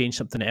looking to change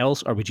something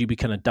else, or would you be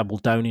kind of double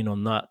downing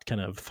on that kind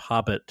of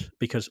habit?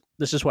 Because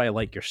this is why I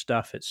like your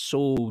stuff. It's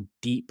so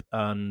deep,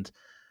 and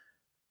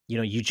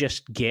you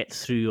just get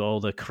through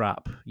all the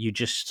crap. You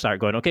just start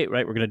going, okay,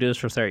 right, we're going to do this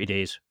for 30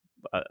 days.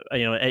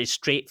 It's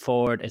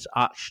straightforward, it's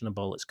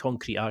actionable, it's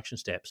concrete action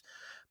steps.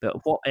 But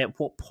at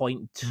what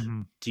point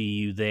do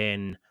you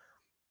then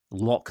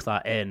lock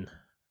that in?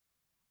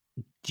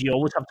 Do you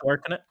always have to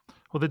work on it?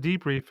 Well, the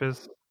debrief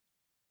is...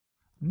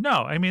 No,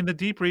 I mean, the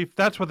debrief,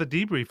 that's what the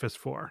debrief is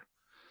for.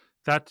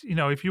 That,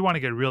 if you want to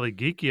get really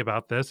geeky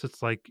about this,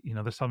 it's like,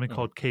 there's something Mm.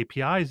 called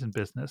KPIs in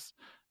business,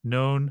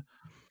 known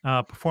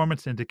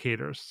performance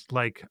indicators.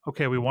 Like,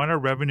 okay, we want our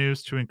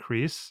revenues to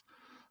increase.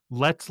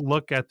 Let's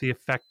look at the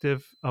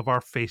effective of our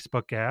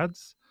Facebook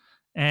ads.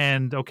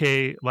 And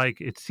okay, like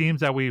it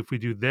seems that if we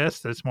do this,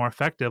 that's more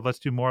effective. Let's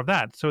do more of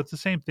that. So it's the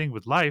same thing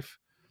with life.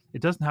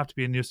 It doesn't have to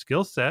be a new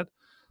skill set.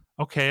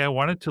 Okay, I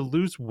wanted to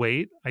lose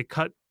weight. I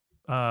cut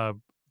uh,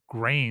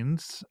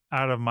 grains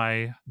out of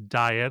my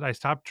diet. I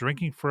stopped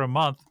drinking for a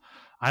month.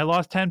 I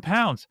lost 10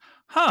 pounds.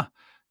 Huh.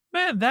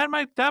 Man, that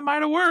might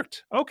have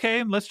worked.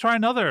 Okay, let's try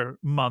another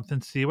month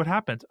and see what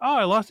happens. Oh,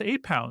 I lost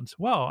 8 pounds.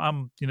 Well,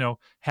 I'm,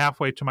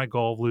 halfway to my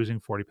goal of losing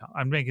 40 pounds.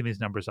 I'm making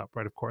these numbers up,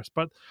 right? Of course.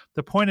 But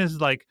the point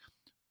is, like,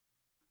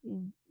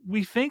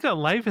 we think that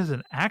life is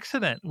an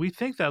accident. We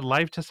think that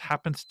life just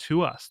happens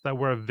to us, that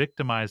we're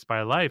victimized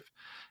by life.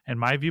 And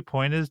my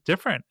viewpoint is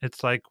different.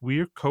 It's like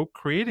we're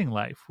co-creating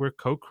life. We're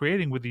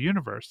co-creating with the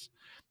universe.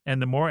 And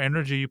the more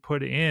energy you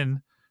put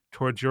in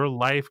towards your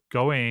life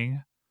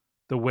going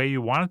the way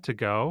you want it to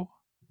go,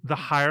 the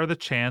higher the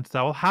chance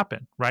that will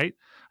happen, right?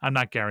 I'm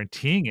not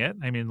guaranteeing it.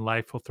 I mean,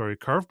 life will throw you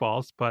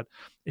curveballs, but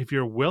if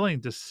you're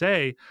willing to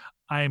say,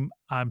 I'm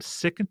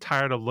sick and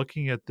tired of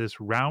looking at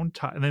this round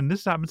top, and then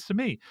this happens to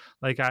me.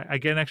 Like I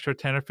get an extra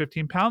 10 or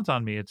 15 pounds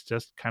on me. It's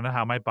just kind of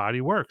how my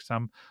body works.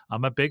 I'm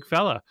a big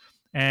fella.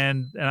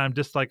 And I'm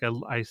just like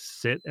I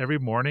sit every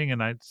morning,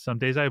 and some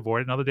days I avoid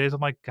it, and other days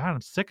I'm like, God,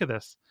 I'm sick of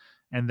this.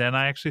 And then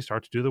I actually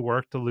start to do the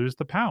work to lose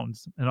the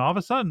pounds. And all of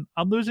a sudden,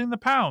 I'm losing the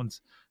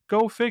pounds.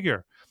 Go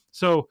figure.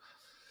 So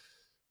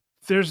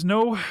there's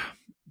no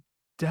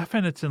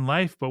definites in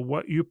life, but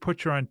what you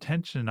put your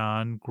attention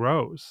on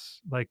grows.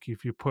 Like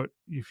if you put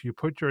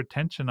your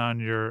attention on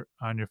your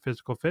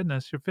physical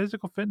fitness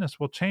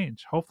will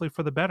change, hopefully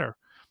for the better.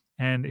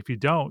 And if you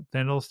don't,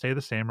 then it'll stay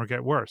the same or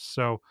get worse.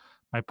 So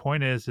my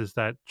point is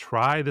that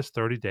try this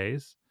 30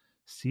 days,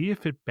 see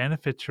if it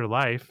benefits your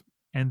life,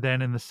 and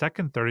then in the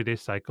second 30-day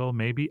cycle,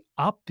 maybe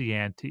up the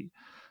ante.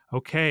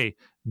 Okay,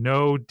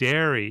 no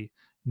dairy,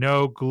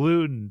 no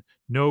gluten,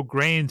 no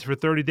grains for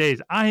 30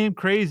 days. I am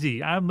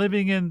crazy. I'm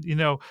living in,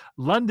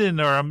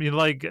 London, or I'm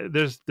like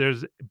there's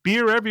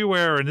beer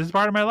everywhere and this is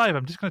part of my life.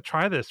 I'm just going to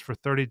try this for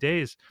 30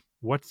 days.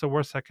 What's the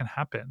worst that can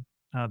happen?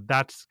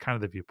 That's kind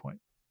of the viewpoint.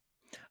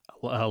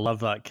 Well, I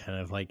love that kind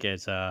of like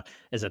as a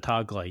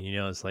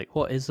tagline. It's like,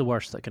 what is the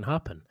worst that can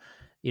happen?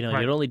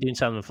 Right. You're only doing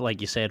something for,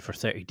 like you said, for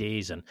 30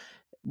 days, and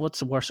what's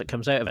the worst that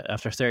comes out of it?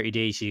 After 30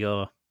 days, you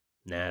go,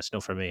 nah, it's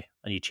not for me,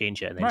 and you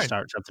change it, and then Right.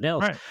 start something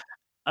else. Right.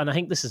 And I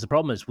think this is the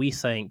problem: is we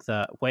think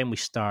that when we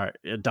start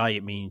a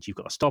diet means you've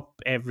got to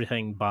stop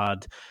everything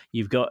bad.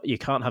 You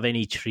can't have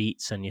any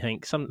treats, and you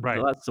think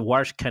Right. that's the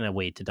worst kind of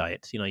way to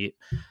diet. The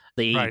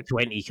Right.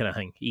 80-20 kind of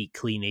thing, eat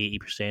clean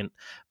 80%.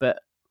 But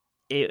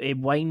it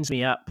winds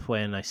me up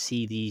when I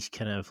see these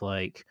kind of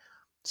like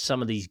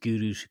some of these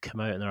gurus who come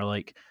out and they're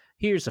like,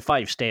 here's the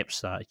 5 steps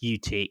that you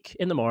take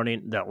in the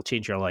morning that will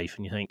change your life.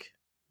 And you think,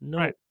 no,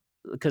 Right.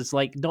 because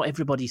like not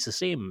everybody's the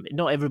same.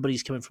 Not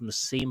everybody's coming from the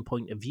same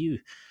point of view.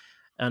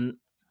 And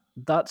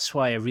that's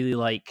why I really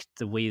like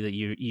the way that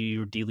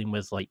you're dealing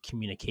with like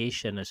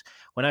communication. Is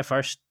when I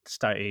first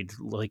started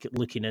like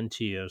looking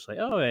into you, I was like,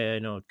 oh, yeah, I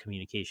know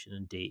communication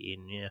and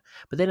dating, yeah.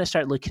 But then I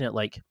started looking at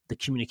like the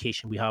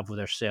communication we have with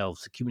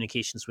ourselves, the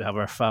communications we have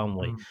with our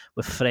family,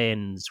 with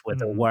friends,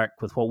 with our work,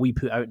 with what we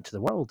put out into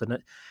the world,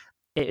 and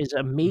it is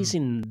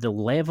amazing the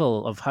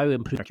level of how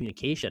improved our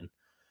communication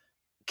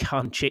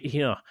can change.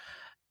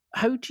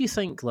 How do you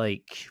think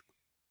like?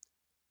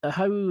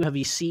 How have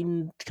you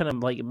seen kind of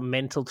like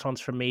mental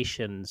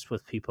transformations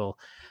with people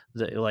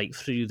that like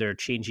through their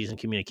changes in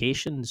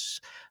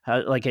communications?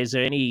 Like, is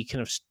there any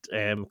kind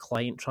of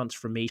client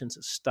transformations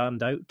that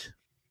stand out?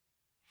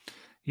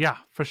 Yeah,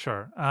 for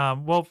sure.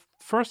 Well,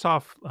 first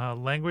off,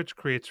 language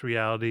creates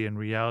reality, and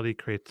reality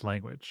creates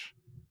language.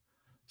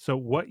 So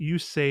what you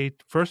say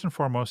first and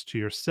foremost to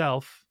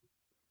yourself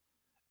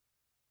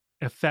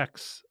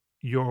affects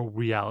your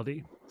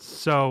reality.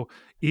 So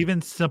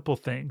even simple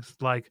things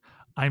like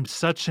I'm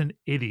such an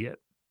idiot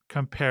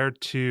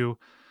compared to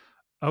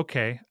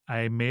okay,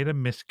 I made a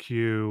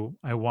miscue.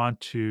 I want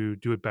to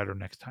do it better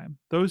next time.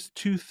 Those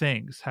two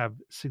things have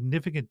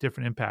significant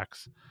different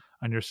impacts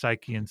on your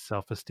psyche and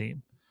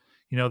self-esteem.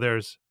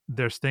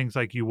 There's things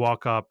like you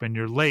walk up and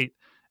you're late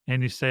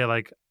and you say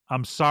like,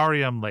 I'm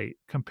sorry I'm late,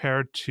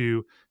 compared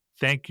to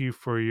thank you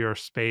for your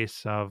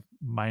space of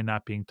my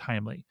not being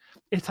timely.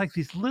 It's like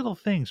these little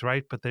things,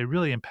 right? But they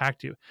really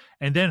impact you.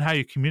 And then how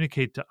you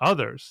communicate to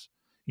others.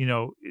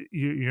 You're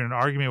in an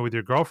argument with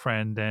your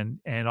girlfriend,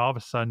 and all of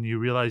a sudden you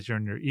realize you're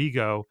in your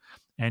ego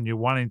and you're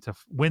wanting to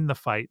win the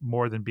fight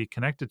more than be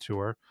connected to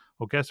her.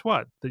 Well, guess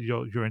what?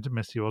 Your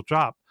intimacy will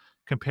drop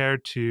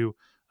compared to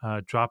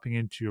dropping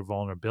into your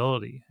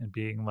vulnerability and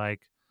being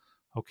like,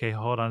 okay,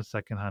 hold on a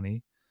second,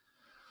 honey.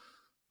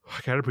 I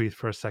got to breathe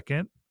for a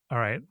second. All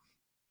right.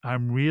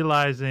 I'm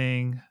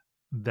realizing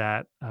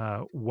that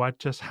what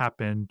just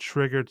happened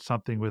triggered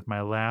something with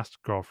my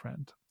last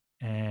girlfriend.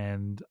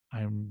 And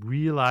I'm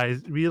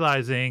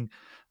realizing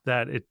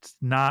that it's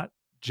not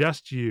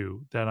just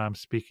you that I'm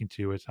speaking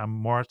to. It's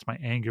my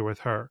anger with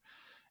her.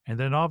 And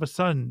then all of a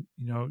sudden,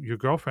 your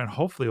girlfriend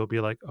hopefully will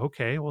be like,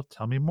 okay, well,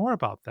 tell me more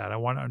about that. I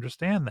want to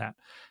understand that.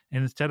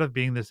 And instead of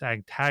being this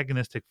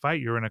antagonistic fight,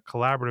 you're in a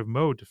collaborative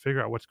mode to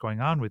figure out what's going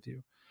on with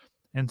you.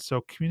 And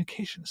so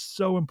communication is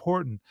so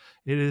important.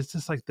 It is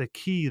just like the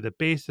key, the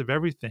base of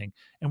everything.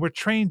 And we're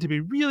trained to be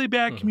really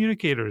bad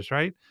communicators,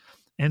 right?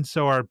 And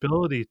so our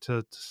ability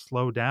to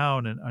slow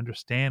down and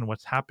understand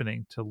what's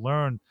happening, to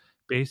learn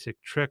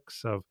basic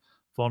tricks of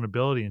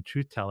vulnerability and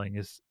truth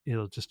telling,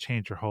 it'll just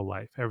change your whole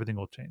life. Everything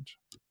will change.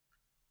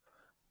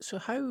 So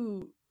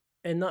how,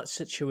 in that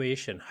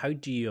situation, how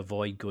do you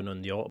avoid going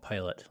on the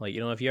autopilot? Like,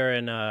 if you're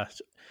in a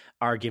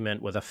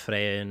argument with a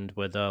friend,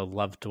 with a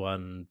loved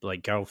one,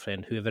 like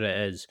girlfriend, whoever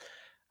it is,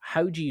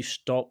 how do you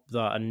stop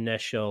that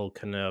initial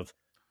kind of,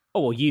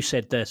 oh, well, you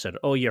said this, or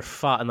oh, you're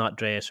fat in that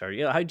dress, or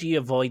how do you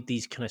avoid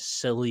these kind of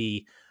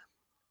silly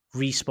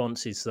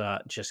responses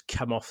that just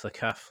come off the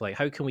cuff? Like,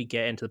 how can we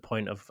get into the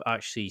point of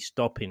actually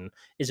stopping?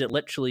 Is it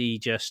literally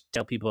just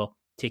tell people,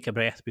 take a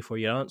breath before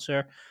you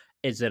answer?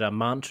 Is there a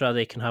mantra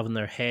they can have in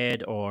their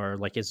head, or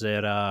like, is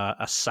there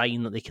a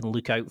sign that they can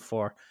look out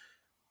for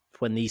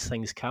when these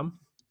things come?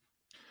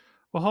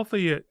 Well,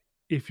 hopefully,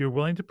 if you're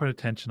willing to put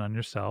attention on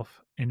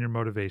yourself and your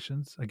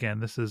motivations, again,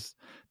 this is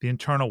the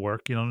internal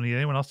work. You don't need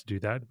anyone else to do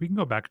that. We can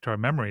go back to our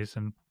memories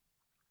and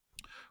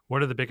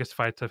what are the biggest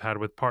fights I've had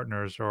with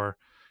partners, or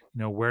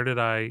where did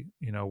I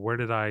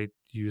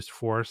use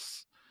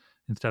force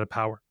instead of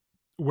power?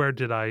 Where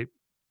did I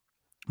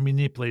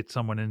manipulate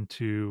someone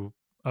into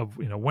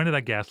when did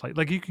I gaslight?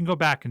 Like, you can go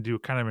back and do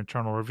kind of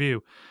internal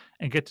review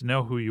and get to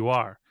know who you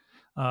are.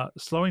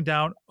 Slowing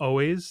down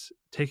always,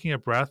 taking a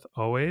breath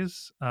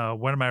always.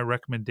 One of my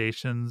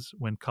recommendations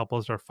when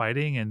couples are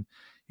fighting and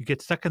you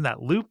get stuck in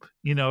that loop,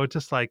 it's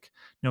just like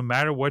no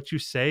matter what you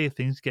say,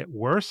 things get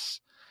worse.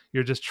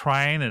 You're just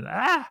trying and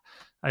I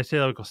say,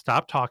 like,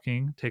 stop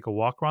talking, take a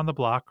walk around the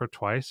block or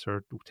twice,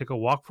 or take a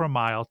walk for a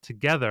mile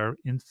together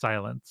in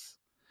silence,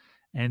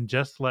 and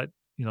just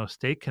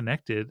stay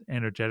connected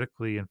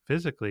energetically and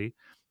physically,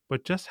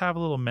 but just have a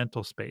little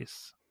mental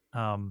space.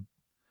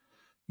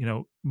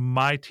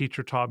 My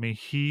teacher taught me,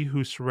 he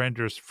who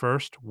surrenders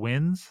first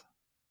wins.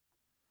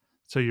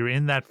 So you're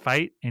in that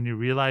fight and you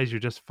realize you're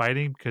just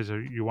fighting because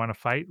you want to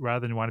fight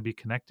rather than you want to be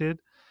connected.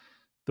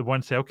 The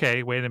ones say,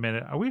 okay, wait a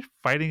minute, are we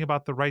fighting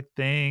about the right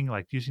thing?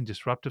 Like using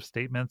disruptive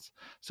statements.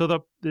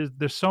 So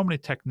there's so many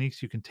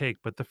techniques you can take,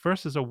 but the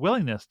first is a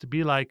willingness to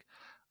be like,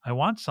 I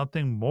want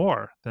something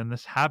more than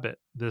this habit,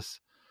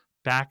 this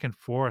back and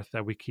forth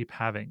that we keep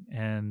having.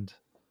 And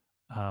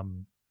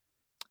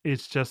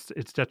it's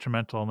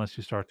detrimental unless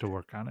you start to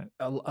work on it.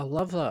 I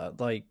love that,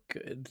 like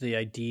the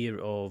idea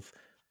of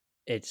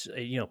it's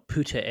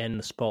put it in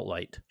the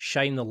spotlight,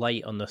 shine the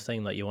light on the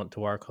thing that you want to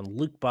work on,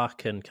 look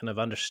back and kind of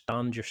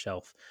understand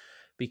yourself,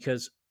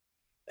 because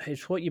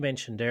it's what you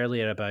mentioned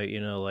earlier about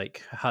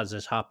like, has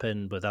this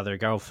happened with other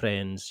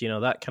girlfriends,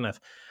 that kind of,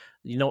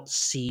 you're not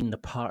seeing the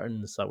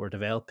patterns that we're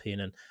developing.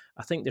 And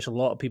I think there's a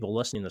lot of people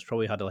listening that's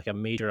probably had like a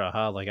major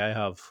aha like I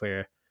have,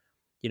 where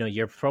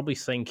you're probably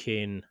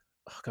thinking,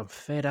 oh, I'm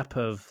fed up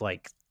of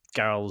like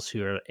girls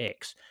who are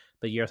X,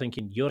 but you're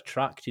thinking you're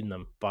attracting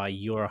them by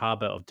your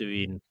habit of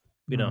doing,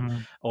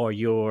 Mhm. or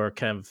your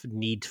kind of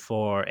need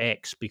for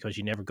X because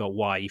you never got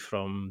Y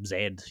from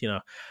Z,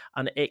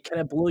 and it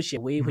kind of blows you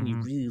away when you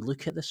Mhm. really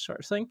look at this sort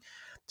of thing.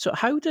 So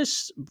how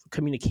does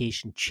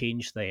communication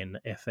change then,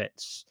 if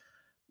it's,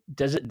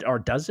 does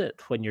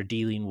it when you're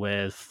dealing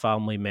with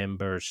family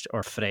members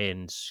or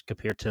friends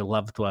compared to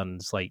loved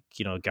ones like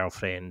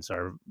girlfriends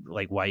or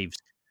like wives?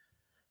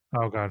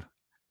 Oh God.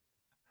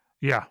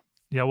 Yeah.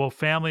 Yeah. Well,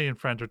 family and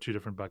friends are two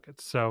different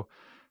buckets. So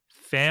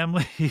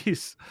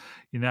families,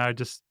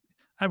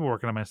 I've been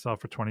working on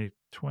myself for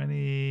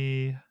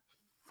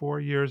 24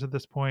 years at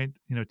this point,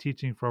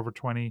 teaching for over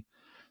 20.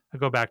 I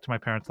go back to my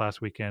parents last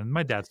weekend.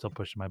 My dad's still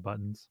pushing my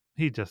buttons.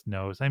 He just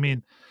knows. I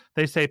mean,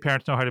 they say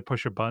parents know how to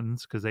push your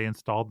buttons because they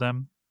installed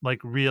them. Like,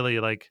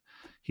 really, like,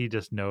 he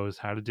just knows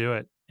how to do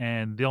it.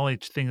 And the only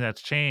thing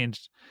that's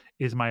changed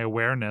is my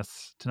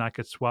awareness to not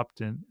get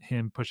swept in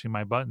him pushing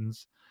my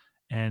buttons,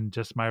 and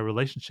just my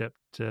relationship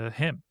to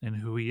him and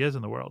who he is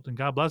in the world. And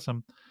God bless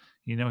him.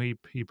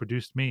 He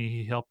produced me.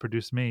 He helped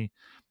produce me.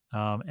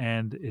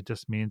 And it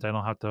just means I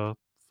don't have to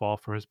fall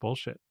for his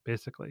bullshit,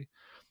 basically.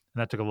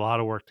 And that took a lot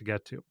of work to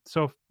get to.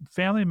 So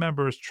family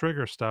members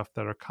trigger stuff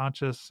that are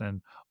conscious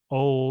and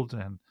old.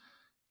 And,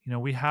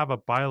 we have a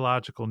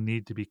biological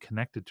need to be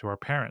connected to our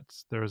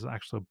parents. There is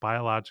actually a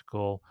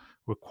biological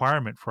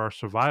requirement for our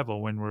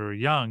survival when we're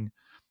young.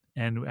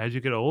 And as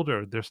you get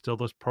older, there's still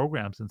those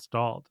programs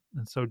installed.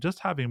 And so just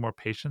having more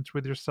patience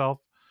with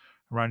yourself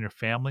around your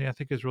family, I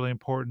think, is really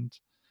important.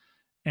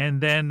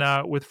 And then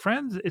with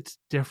friends, it's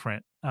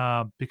different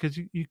because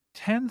you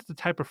tend, the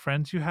type of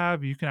friends you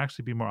have, you can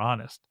actually be more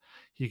honest.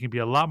 You can be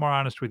a lot more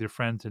honest with your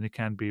friends than you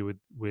can be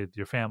with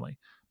your family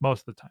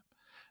most of the time.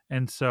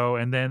 And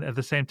then at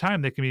the same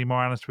time, they can be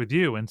more honest with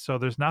you. And so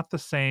there's not the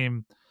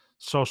same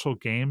social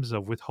games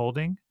of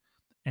withholding.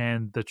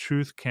 and the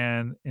truth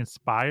can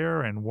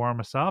inspire and warm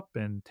us up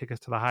and take us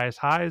to the highest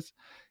highs.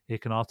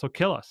 It can also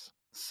kill us.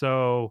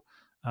 So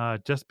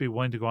just be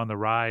willing to go on the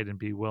ride and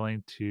be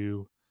willing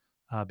to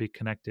be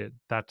connected.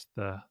 That's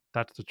the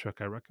trick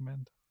I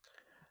recommend.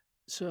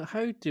 So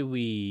how do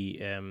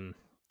we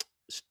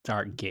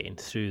start getting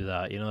through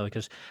that? You know,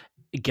 because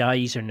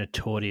guys are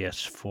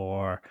notorious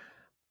for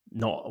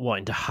not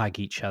wanting to hug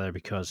each other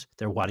because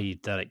they're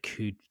worried that it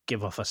could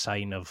give off a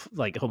sign of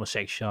like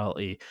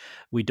homosexuality.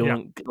 We Yeah.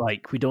 don't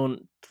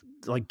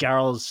like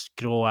girls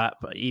grow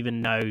up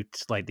even now.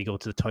 It's like they go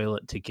to the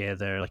toilet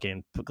together. Like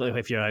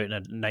if you're out on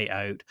a night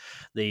out,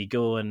 they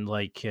go and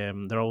like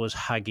they're always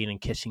hugging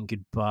and kissing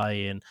goodbye,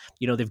 and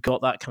you know they've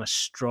got that kind of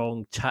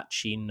strong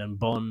touching and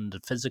bond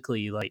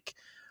physically. Like,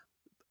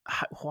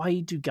 why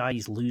do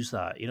guys lose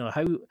that? You know,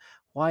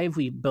 why have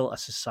we built a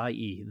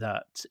society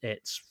that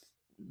it's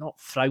not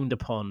frowned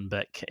upon,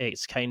 but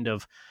it's kind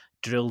of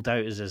drilled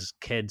out as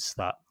kids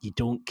that you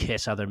don't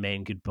kiss other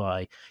men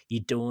goodbye, you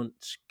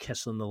don't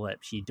kiss on the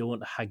lips, you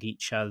don't hug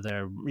each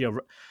other. You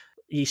know,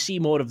 you see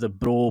more of the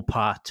bro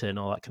pat and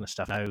all that kind of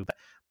stuff now, but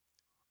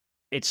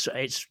it's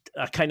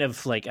a kind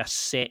of like a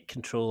set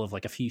control of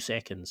like a few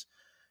seconds.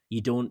 You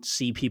don't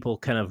see people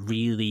kind of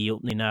really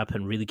opening up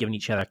and really giving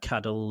each other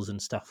cuddles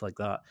and stuff like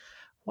that.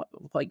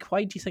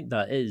 Why do you think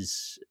that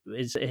is?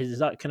 Is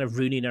that kind of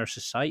ruining our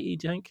society,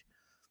 do you think?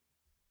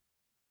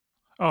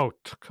 Oh,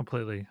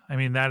 completely. I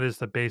mean, that is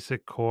the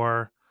basic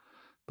core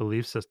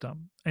belief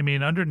system. I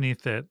mean,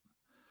 underneath it,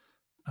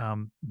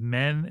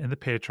 men in the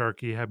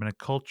patriarchy have been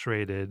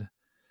acculturated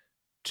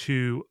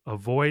to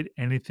avoid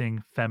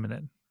anything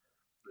feminine,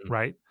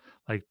 right?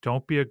 Like,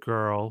 don't be a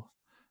girl,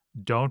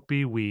 don't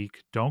be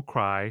weak, don't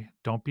cry,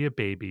 don't be a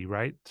baby,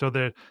 right? So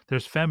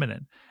there's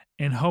feminine.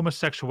 And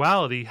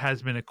homosexuality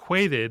has been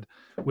equated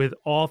with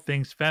all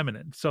things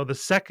feminine. So the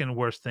second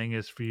worst thing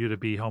is for you to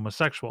be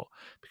homosexual,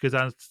 because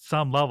on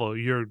some level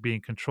you're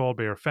being controlled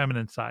by your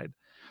feminine side.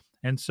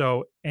 And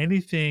so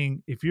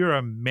anything, if you're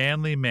a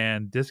manly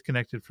man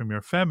disconnected from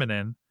your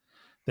feminine,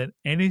 then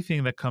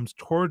anything that comes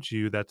towards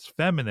you that's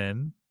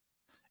feminine,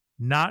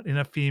 not in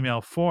a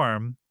female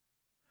form,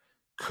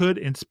 could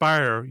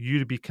inspire you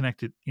to be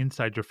connected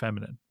inside your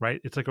feminine,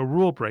 right? It's like a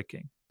rule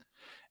breaking.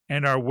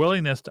 And our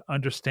willingness to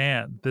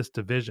understand this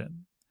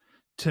division.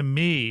 To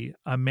me,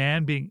 a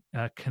man being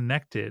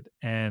connected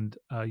and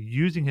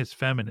using his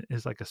feminine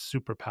is like a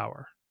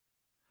superpower.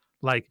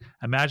 Like,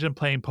 imagine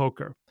playing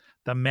poker.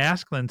 The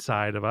masculine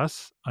side of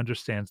us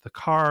understands the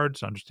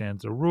cards,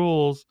 understands the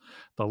rules,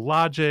 the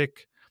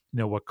logic,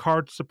 what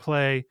cards to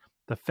play.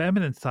 The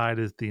feminine side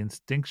is the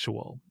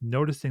instinctual,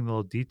 noticing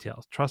little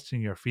details,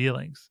 trusting your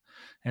feelings.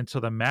 And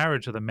so the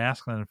marriage of the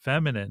masculine and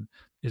feminine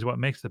is what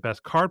makes the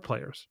best card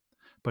players.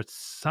 But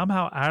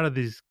somehow out of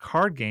these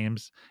card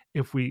games,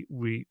 if we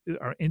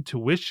our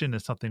intuition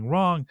is something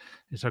wrong,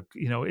 it's et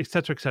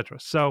cetera, et cetera.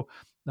 So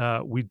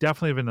we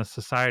definitely live in a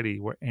society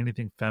where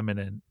anything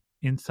feminine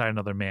inside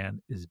another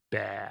man is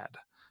bad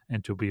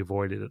and to be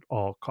avoided at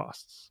all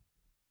costs.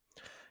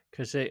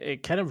 Because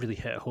it kind of really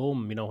hit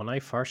home. You know, when I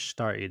first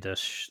started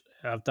this,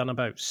 I've done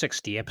about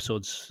 60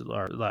 episodes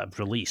that I've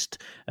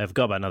released. I've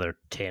got about another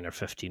 10 or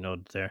 15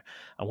 odd there.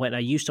 And when I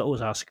used to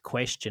always ask a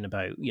question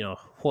about,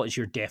 what is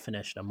your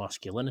definition of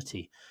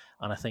masculinity?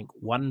 And I think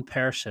one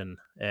person,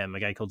 a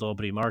guy called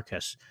Aubrey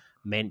Marcus,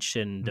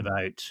 mentioned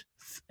about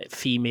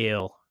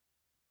female,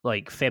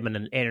 like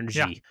feminine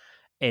energy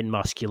in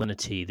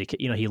masculinity.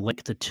 He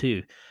linked the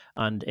two.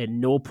 And at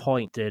no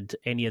point did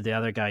any of the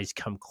other guys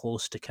come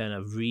close to kind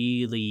of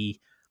really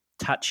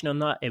touching on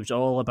that. It was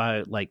all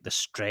about like the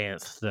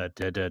strength,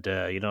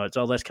 it's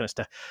all this kind of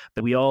stuff.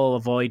 But we all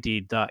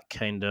avoided that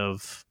kind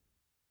of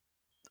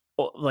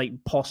like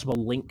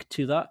possible link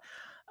to that.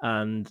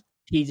 And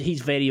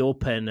he's very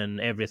open and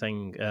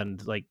everything,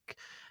 and like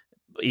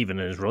even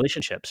in his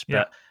relationships.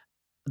 But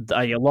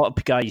a lot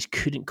of guys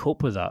couldn't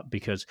cope with that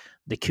because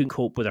they couldn't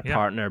cope with their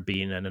partner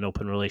being in an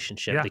open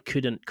relationship. They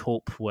couldn't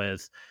cope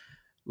with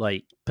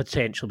like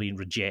potential being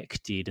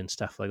rejected and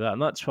stuff like that.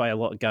 And that's why a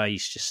lot of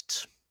guys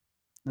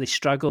they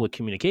struggle with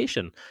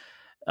communication.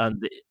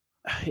 And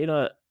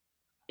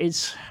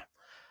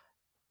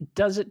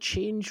does it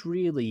change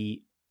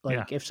really?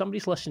 Like if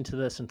somebody's listening to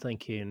this and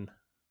thinking,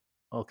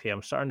 okay,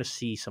 I'm starting to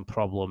see some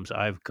problems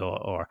I've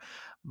got, or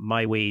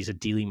my ways of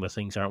dealing with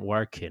things aren't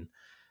working.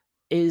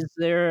 Is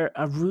there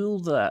a rule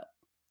that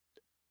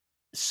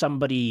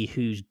somebody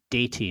who's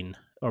dating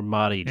or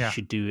married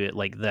should do it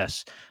like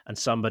this, and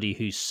somebody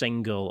who's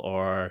single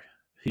or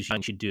who's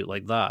young should do it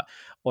like that?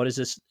 Or is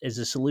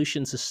the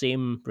solutions the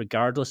same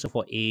regardless of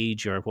what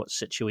age or what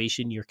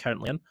situation you're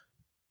currently in?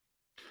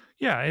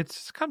 Yeah, it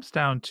comes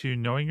down to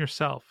knowing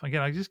yourself.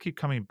 Again, I just keep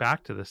coming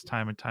back to this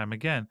time and time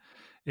again.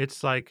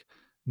 It's like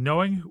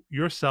knowing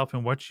yourself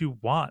and what you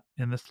want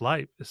in this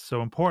life is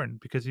so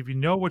important, because if you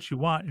know what you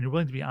want and you're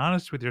willing to be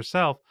honest with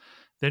yourself,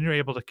 then you're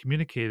able to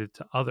communicate it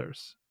to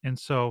others. And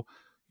so,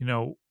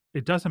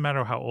 it doesn't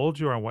matter how old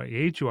you are and what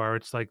age you are.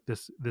 It's like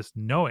this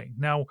knowing.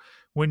 Now,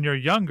 when you're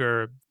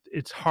younger,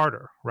 it's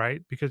harder, right?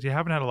 Because you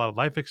haven't had a lot of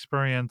life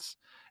experience.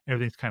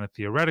 Everything's kind of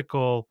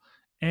theoretical.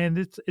 And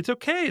it's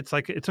okay. It's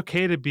like it's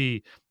okay to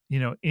be,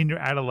 in your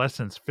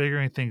adolescence,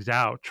 figuring things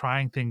out,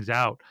 trying things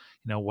out.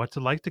 What's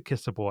it like to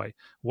kiss a boy?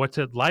 What's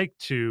it like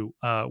to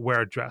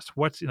wear a dress?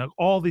 What's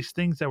all these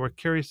things that we're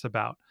curious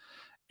about.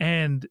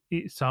 And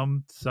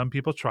some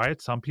people try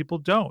it, some people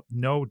don't.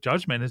 No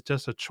judgment, is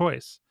just a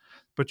choice.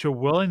 But your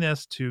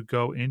willingness to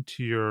go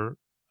into your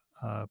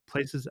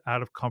places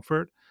out of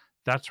comfort,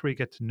 that's where you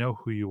get to know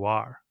who you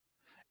are.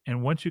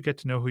 And once you get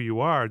to know who you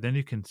are, then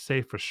you can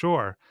say for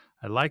sure,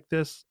 I like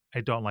this,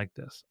 I don't like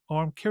this,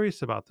 or I'm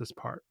curious about this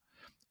part.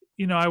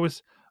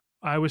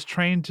 I was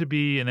trained to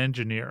be an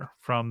engineer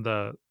from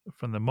the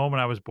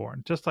moment I was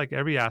born. Just like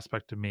every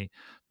aspect of me,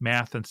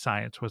 math and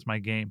science was my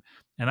game.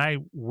 And I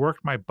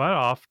worked my butt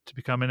off to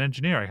become an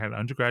engineer. I had an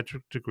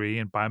undergraduate degree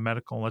in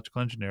biomedical and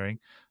electrical engineering.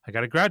 I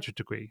got a graduate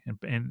degree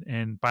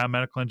in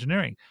biomedical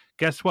engineering.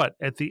 Guess what?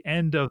 At the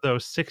end of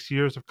those 6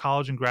 years of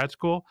college and grad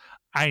school,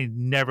 I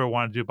never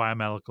wanted to do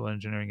biomedical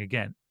engineering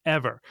again,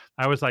 ever.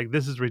 I was like,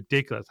 this is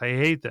ridiculous. I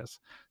hate this.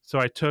 So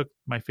I took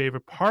my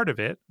favorite part of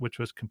it, which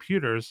was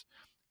computers,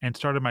 and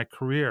started my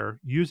career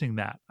using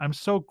that. I'm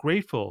so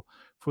grateful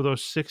for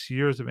those 6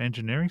 years of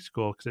engineering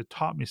school because it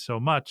taught me so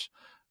much.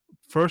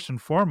 First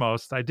and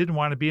foremost, I didn't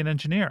want to be an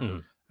engineer.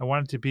 Mm. I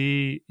wanted to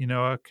be,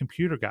 a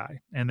computer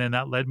guy. And then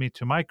that led me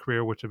to my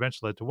career, which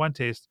eventually led to One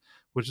Taste,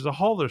 which is a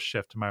whole other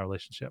shift in my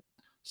relationship.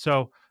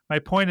 So my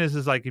point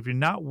is like, if you're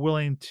not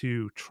willing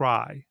to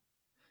try,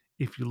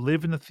 if you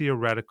live in the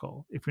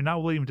theoretical, if you're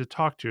not willing to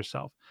talk to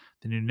yourself,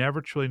 then you never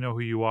truly know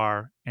who you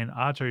are. And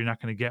odds are you're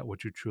not going to get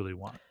what you truly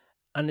want.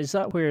 And is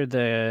that where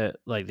the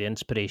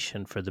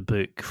inspiration for the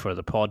book, for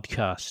the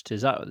podcast,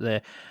 is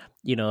that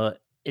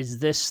is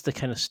this the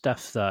kind of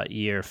stuff that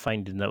you're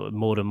finding that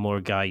more and more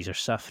guys are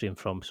suffering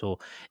from? So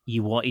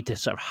you wanted to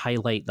sort of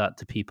highlight that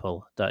to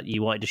people, that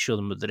you wanted to show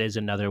them that there is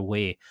another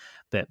way,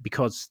 but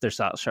because there's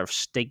that sort of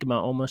stigma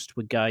almost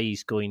with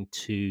guys going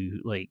to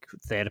like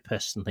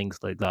therapists and things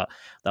like that,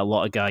 that a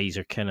lot of guys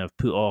are kind of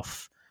put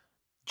off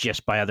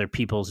just by other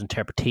people's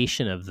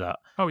interpretation of that,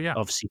 Oh, yeah.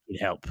 of seeking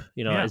help.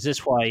 Yeah. Is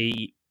this why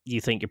you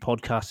think your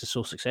podcast is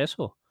so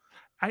successful?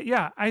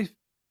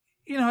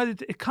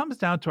 It comes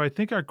down to, I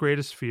think our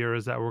greatest fear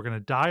is that we're going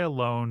to die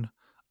alone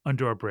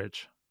under a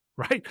bridge,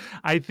 right?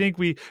 I think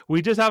we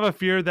just have a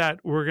fear that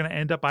we're going to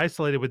end up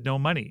isolated with no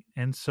money.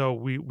 And so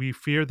we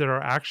fear that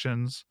our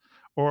actions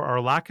or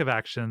our lack of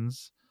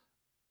actions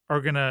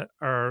are going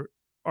to,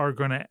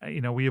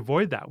 we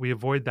avoid that. We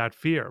avoid that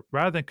fear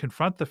rather than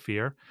confront the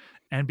fear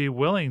and be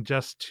willing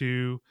just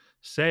to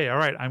say, all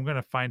right, I'm going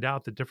to find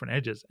out the different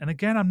edges. And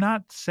again, I'm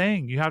not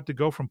saying you have to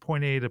go from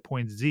point A to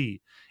point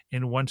Z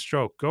in one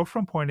stroke. Go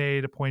from point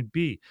A to point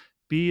B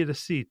to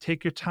C.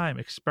 Take your time,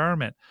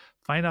 experiment,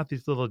 find out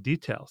these little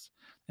details.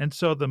 And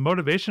so the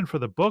motivation for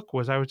the book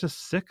was I was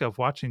just sick of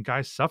watching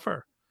guys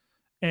suffer.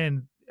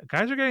 And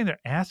guys are getting their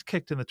ass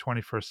kicked in the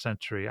 21st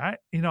century.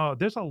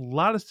 There's a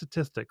lot of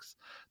statistics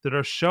that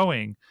are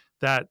showing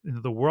that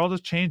the world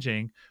is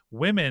changing,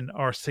 women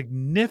are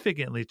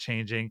significantly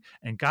changing,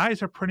 and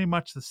guys are pretty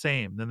much the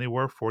same than they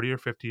were 40 or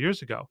 50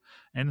 years ago.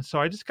 And so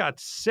I just got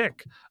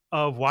sick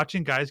of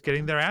watching guys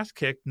getting their ass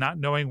kicked, not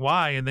knowing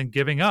why, and then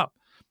giving up.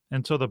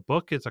 And so the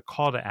book is a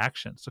call to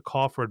action. It's a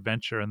call for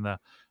adventure in the,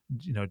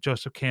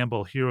 Joseph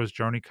Campbell hero's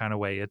journey kind of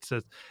way. It's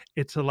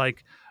a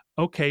like,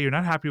 okay, you're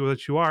not happy with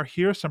what you are.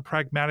 Here are some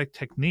pragmatic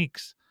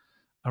techniques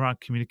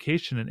around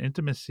communication and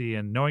intimacy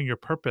and knowing your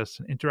purpose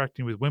and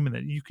interacting with women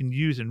that you can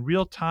use in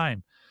real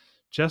time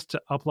just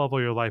to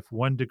up-level your life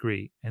 1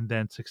 degree. And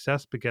then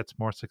success begets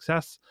more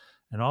success.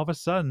 And all of a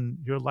sudden,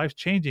 your life's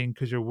changing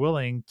because you're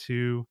willing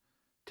to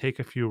take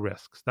a few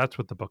risks. That's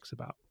what the book's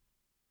about.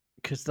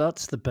 Because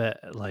that's the bit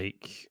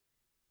like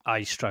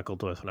I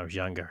struggled with when I was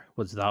younger,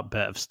 was that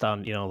bit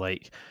of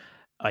like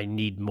I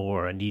need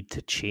more, I need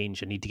to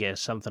change, I need to get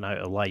something out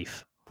of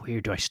life.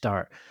 Where do I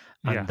start?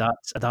 And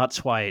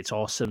that's why it's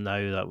awesome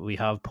now that we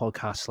have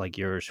podcasts like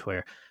yours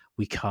where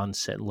we can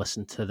sit and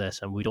listen to this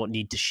and we don't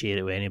need to share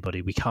it with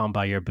anybody. We can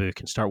buy your book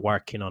and start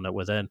working on it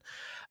within.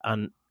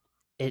 And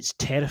it's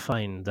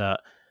terrifying that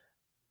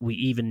we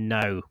even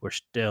now, we're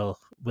still,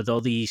 with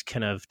all these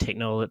kind of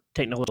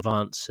technological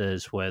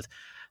advances, with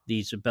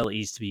these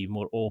abilities to be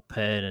more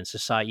open and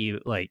society,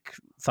 like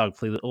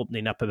thankfully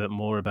opening up a bit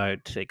more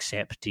about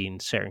accepting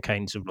certain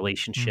kinds of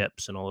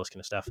relationships and all this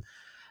kind of stuff.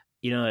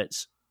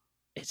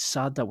 It's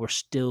sad that we're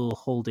still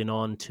holding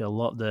on to a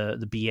lot of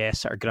the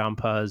BS that our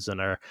grandpas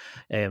and our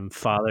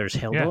fathers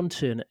held on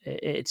to, and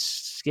it's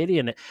scary.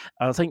 And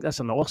I think that's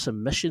an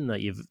awesome mission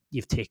that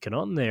you've taken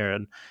on there.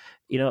 And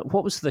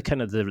what was the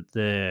kind of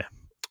the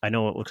I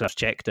know because I've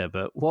checked it,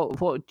 but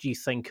what do you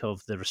think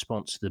of the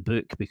response to the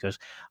book? Because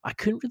I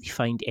couldn't really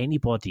find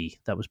anybody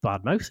that was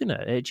bad mouthing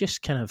it. It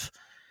just kind of,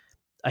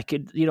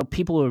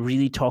 people were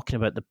really talking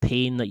about the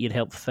pain that you'd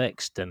helped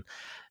fix, and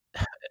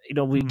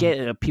we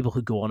get people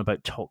who go on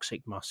about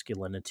toxic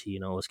masculinity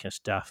and all this kind of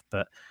stuff,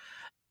 but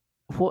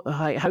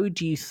how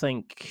do you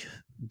think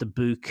the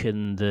book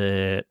and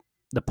the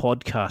the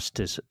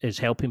podcast is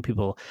helping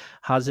people.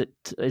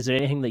 Is there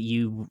anything that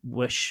you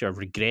wish or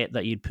regret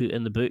that you'd put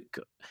in the book?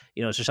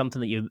 Is there something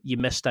that you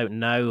missed out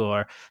now,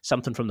 or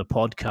something from the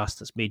podcast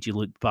that's made you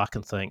look back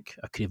and think,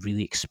 I could have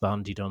really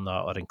expanded on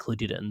that or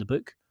included it in the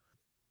book?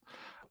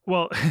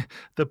 Well,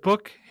 the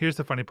book, here's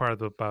the funny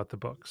part about the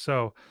book.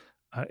 So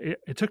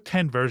it took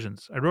 10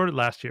 versions. I wrote it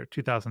last year,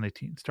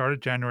 2018,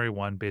 started January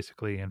 1,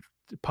 basically, and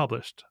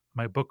published.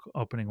 My book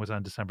opening was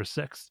on December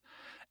 6th.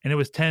 And it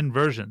was 10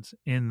 versions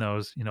in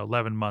those,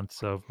 11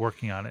 months of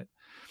working on it.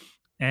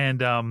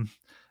 And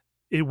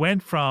it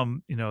went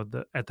from,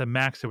 at the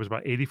max, it was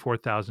about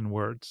 84,000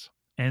 words.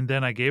 And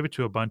then I gave it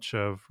to a bunch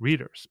of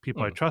readers,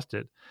 people I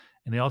trusted.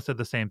 And they all said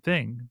the same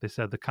thing. They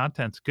said the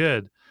content's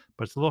good,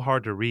 but it's a little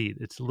hard to read.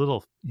 It's a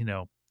little, it's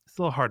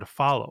a little hard to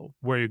follow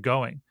where you're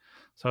going.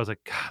 So I was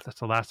like, God, that's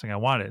the last thing I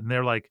wanted. And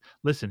they're like,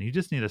 listen, you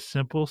just need a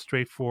simple,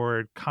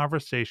 straightforward,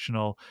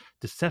 conversational,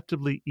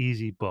 deceptively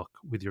easy book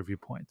with your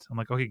viewpoints. I'm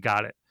like, okay,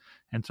 got it.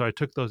 And so I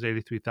took those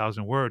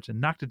 83,000 words and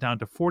knocked it down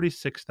to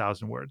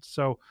 46,000 words.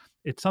 So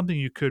it's something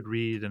you could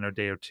read in a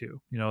day or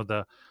two.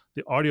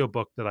 The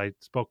audiobook that I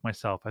spoke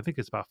myself, I think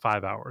it's about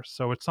 5 hours.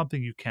 So it's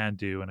something you can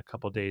do in a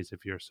couple of days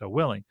if you're so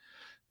willing.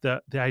 The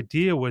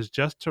idea was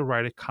just to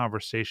write it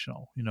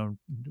conversational,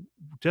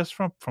 just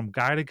from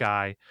guy to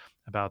guy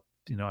about,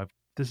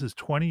 this is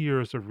 20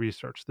 years of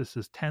research. This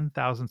is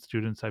 10,000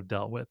 students I've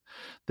dealt with.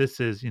 This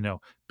is,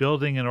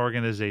 building an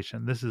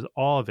organization. This is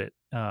all of it,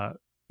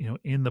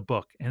 in the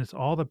book, and it's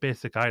all the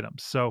basic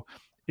items. So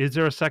is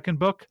there a second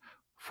book?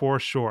 For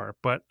sure.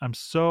 But I'm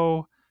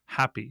so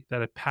happy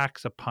that it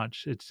packs a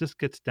punch. It just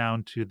gets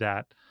down to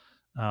that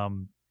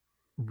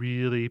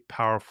really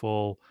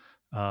powerful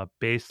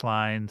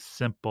baseline,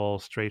 simple,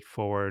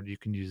 straightforward, you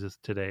can use this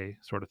today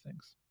sort of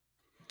things.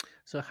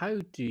 So how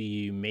do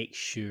you make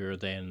sure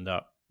then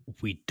that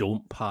we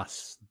don't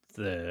pass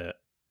the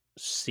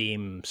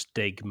same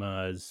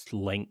stigmas,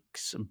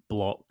 links,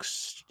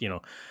 blocks,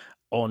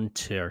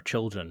 onto our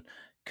children?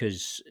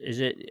 Because is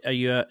it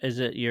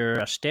you're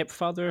a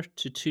stepfather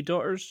to two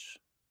daughters?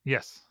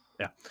 Yes.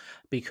 Yeah.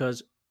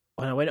 Because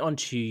when I went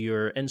onto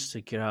your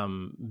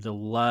Instagram, the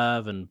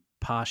love and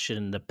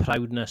passion, the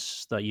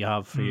proudness that you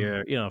have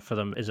for for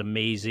them is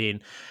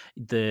amazing.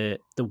 The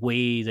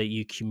way that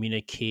you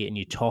communicate and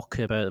you talk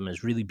about them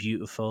is really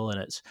beautiful,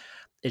 and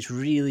it's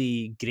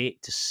really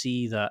great to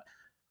see that,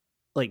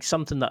 like,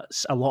 something that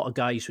a lot of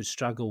guys would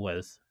struggle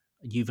with,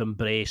 you've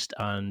embraced,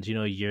 and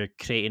you're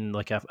creating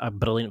like a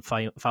brilliant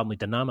family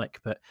dynamic.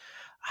 But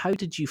how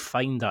did you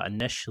find that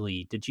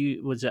initially?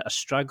 Was it a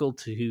struggle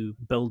to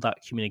build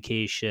that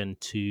communication,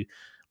 to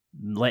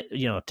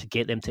to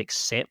get them to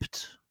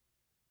accept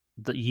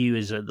that you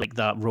as like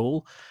that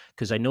role?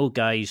 Because I know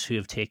guys who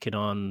have taken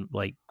on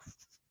like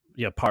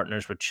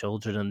partners with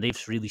children, and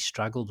they've really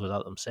struggled with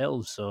that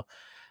themselves. So,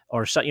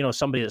 or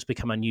somebody that's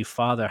become a new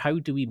father. How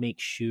do we make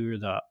sure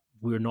that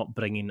we're not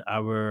bringing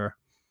our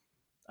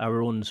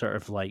own sort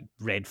of like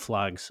red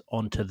flags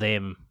onto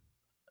them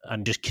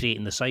and just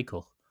creating the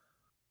cycle?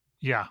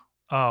 Yeah.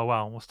 Oh,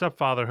 well,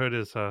 stepfatherhood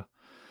is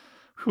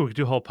we could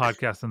do a whole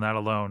podcast on that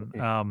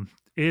alone.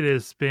 It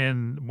has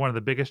been one of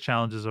the biggest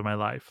challenges of my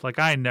life. Like,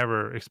 I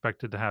never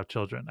expected to have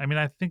children. I mean,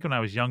 I think when I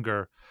was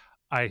younger,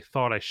 I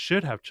thought I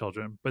should have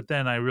children, but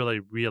then I really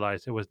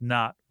realized it was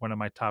not one of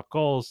my top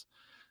goals.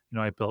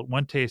 I built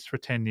One Taste for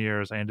 10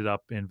 years. I ended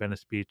up in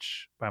Venice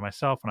Beach by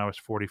myself when I was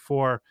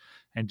 44,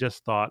 and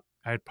just thought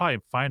I'd probably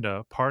find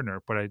a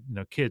partner, but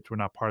kids were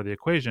not part of the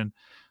equation.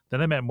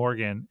 Then I met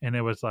Morgan, and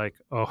it was like,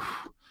 oh,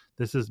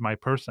 this is my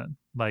person.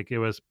 Like, it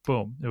was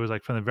boom. It was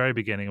like from the very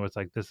beginning, it was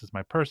like, this is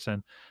my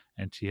person.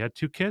 And she had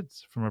 2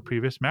 kids from a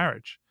previous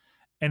marriage.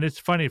 And it's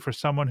funny, for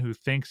someone who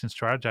thinks and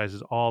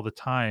strategizes all the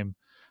time,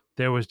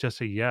 there was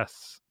just a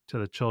yes to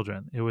the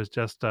children. It was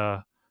just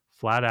a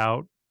flat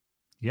out,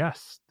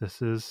 yes,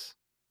 this is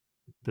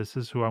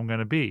who I'm going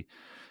to be.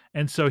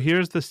 And so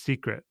here's the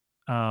secret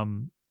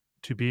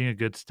to being a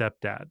good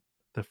stepdad.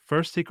 The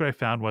first secret I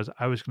found was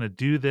I was going to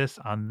do this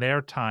on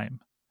their time,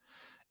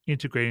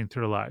 integrating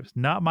through their lives,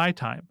 not my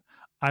time.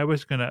 I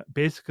was going to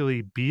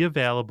basically be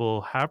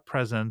available, have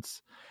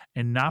presence,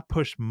 and not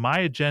push my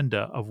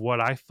agenda of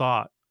what I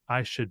thought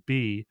I should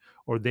be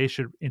or they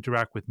should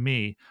interact with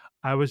me.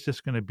 I was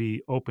just going to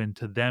be open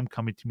to them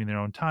coming to me in their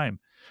own time.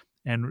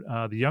 And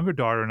the younger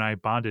daughter and I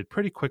bonded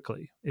pretty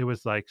quickly. It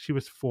was like she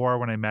was 4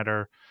 when I met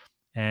her,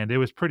 and it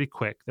was pretty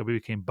quick that we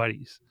became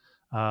buddies.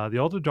 The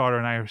older daughter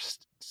and I are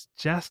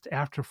just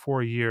after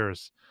 4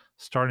 years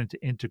starting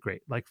to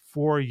integrate, like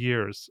 4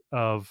 years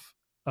of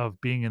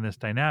being in this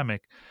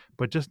dynamic,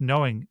 but just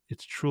knowing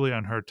it's truly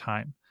on her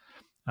time.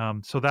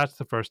 So that's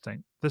the first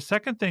thing. The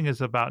second thing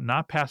is about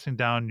not passing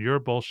down your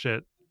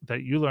bullshit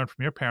that you learned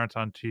from your parents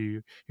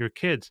onto your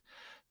kids.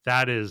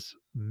 That is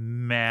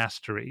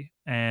mastery.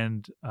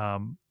 And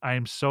I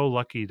am so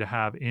lucky to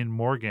have in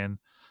Morgan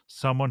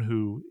someone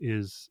who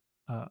is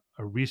a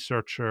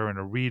researcher and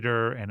a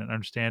reader and an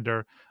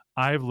understander.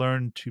 I've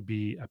learned to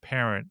be a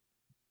parent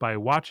by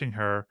watching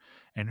her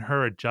and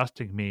her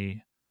adjusting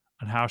me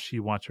on how she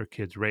wants her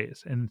kids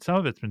raised. And some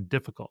of it's been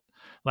difficult.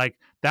 Like,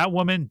 that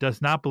woman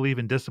does not believe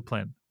in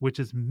discipline, which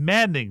is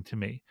maddening to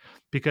me,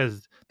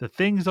 because the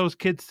things those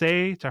kids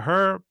say to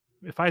her,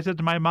 if I said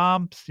to my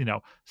mom,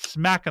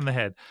 smack on the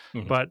head.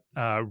 Mhm. But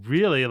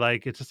really,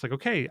 like, it's just like,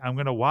 okay, I'm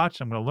going to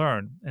watch, I'm going to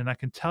learn. And I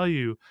can tell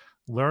you,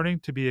 learning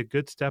to be a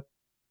good step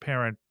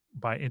parent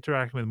by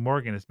interacting with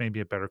Morgan has made me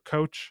a better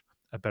coach,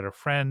 a better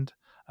friend,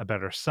 a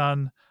better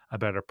son, a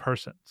better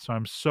person. So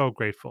I'm so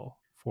grateful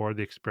for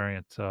the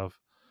experience of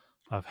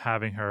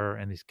having her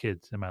and these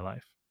kids in my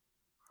life.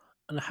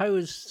 And how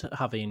is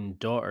having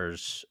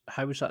daughters,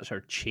 how has that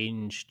sort of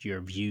changed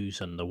your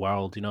views on the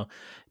world,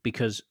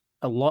 Because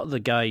a lot of the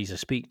guys I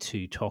speak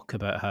to talk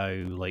about how,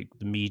 like,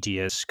 the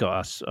media's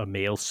got a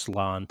male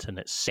slant and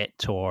it's set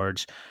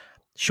towards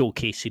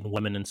showcasing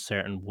women in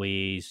certain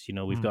ways.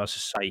 We've Mm. got a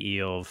society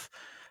of,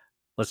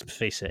 let's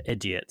face it,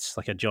 idiots,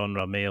 like a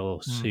genre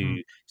males who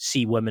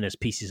see women as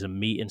pieces of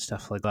meat and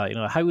stuff like that.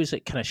 How has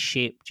it kind of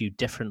shaped you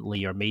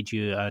differently or made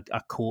you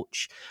a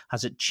coach?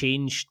 Has it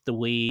changed the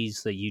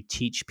ways that you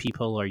teach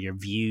people or your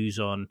views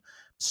on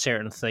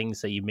certain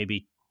things that you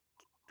maybe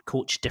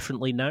coach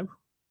differently now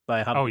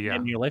by having Oh men yeah.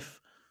 in your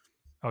life?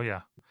 Oh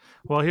yeah.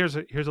 Well, here's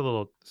a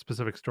little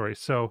specific story.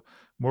 So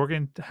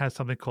Morgan has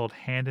something called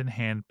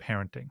hand-in-hand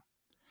parenting.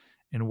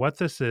 And what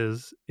this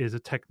is a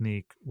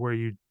technique where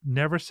you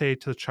never say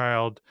to the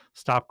child,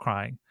 stop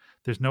crying.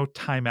 There's no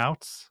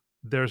timeouts.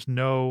 There's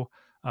no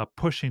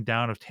pushing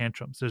down of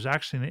tantrums. There's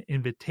actually an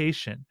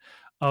invitation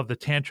of the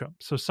tantrum.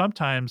 So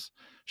sometimes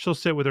she'll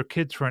sit with her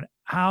kids for an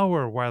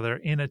hour while they're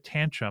in a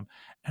tantrum,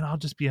 and I'll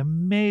just be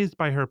amazed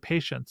by her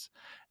patience.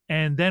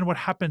 And then what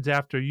happens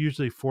after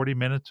usually 40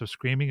 minutes of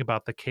screaming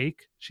about the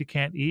cake she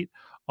can't eat,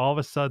 all of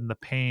a sudden the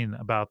pain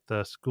about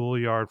the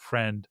schoolyard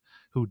friend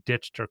who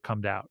ditched her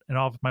comes out. And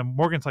all of my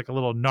Morgan's like a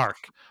little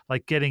narc,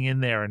 like getting in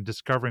there and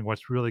discovering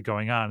what's really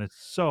going on. It's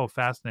so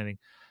fascinating.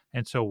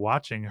 And so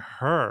watching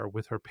her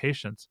with her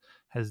patience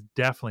has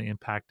definitely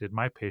impacted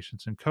my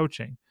patience in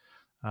coaching.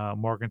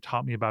 Morgan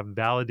taught me about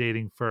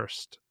validating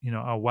first.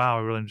 Oh, wow,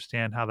 I really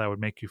understand how that would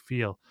make you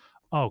feel.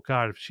 Oh,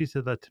 God, if she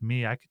said that to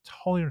me, I could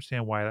totally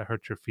understand why that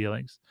hurts your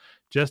feelings.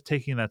 Just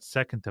taking that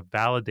second to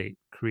validate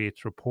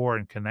creates rapport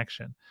and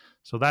connection.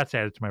 So that's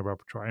added to my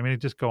repertoire. I mean, it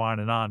just go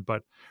on,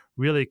 but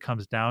really it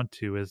comes down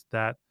to is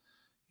that,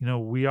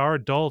 we are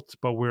adults,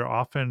 but we're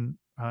often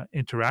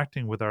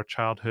interacting with our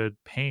childhood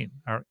pain,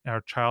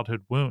 our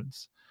childhood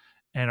wounds,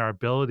 and our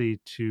ability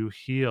to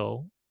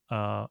heal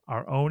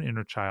our own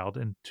inner child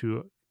and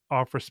to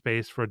offer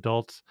space for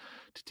adults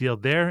to deal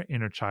their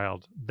inner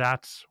child.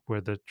 That's where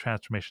the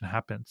transformation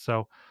happens.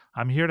 So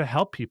I'm here to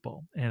help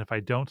people, and if I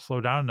don't slow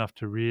down enough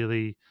to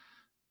really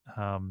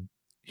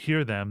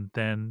hear them,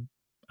 then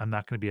I'm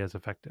not going to be as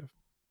effective.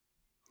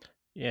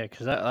 Yeah,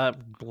 because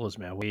that blows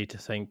me away to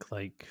think,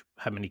 like,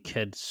 how many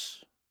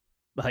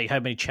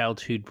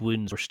childhood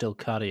wounds we're still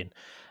carrying.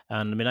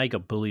 And I mean, I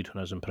got bullied when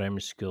I was in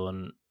primary school,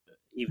 and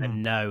Mm,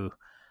 even now,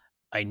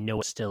 I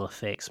know it still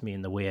affects me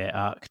in the way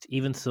I act.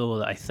 Even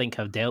though I think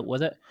I've dealt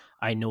with it,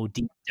 I know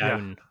deep yeah,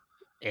 down,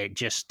 it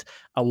just,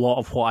 a lot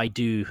of what I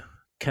do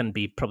can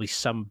be probably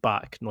summed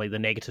back, and like the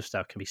negative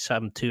stuff can be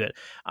summed to it.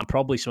 And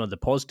probably some of the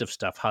positive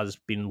stuff has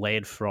been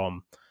led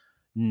from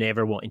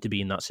never wanting to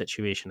be in that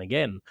situation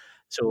again.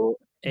 So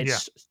yeah,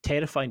 it's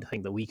terrifying to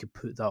think that we could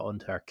put that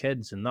onto our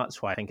kids. And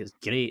that's why I think it's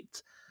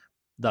great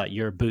that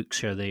your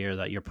books are there,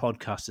 that your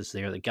podcast is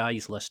there, that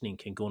guys listening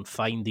can go and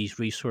find these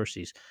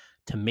resources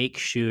to make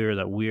sure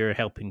that we're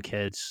helping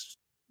kids.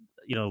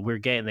 We're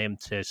getting them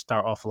to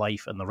start off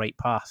life on the right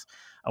path,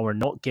 and we're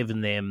not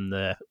giving them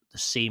the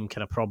same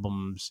kind of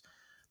problems.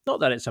 Not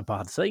that it's a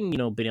bad thing,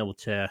 being able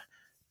to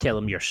tell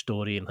them your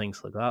story and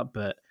things like that,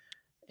 but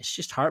it's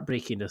just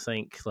heartbreaking to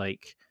think,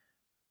 like,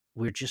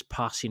 we're just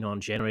passing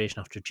on generation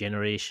after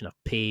generation of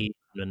pain,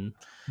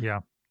 yeah,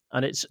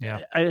 and it's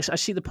yeah, I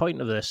see the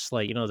point of this,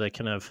 like, the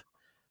kind of,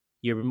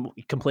 you're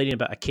complaining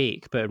about a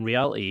cake, but in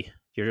reality,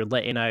 you're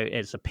letting out,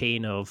 it's a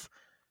pain of,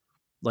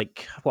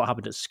 like, what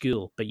happened at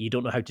school, but you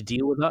don't know how to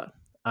deal with that,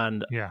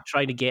 and yeah,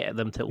 trying to get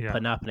them to yeah.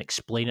 open up and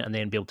explain it and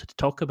then be able to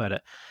talk about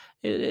it.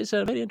 It's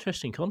a very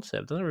interesting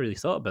concept. I never really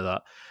thought about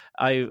that.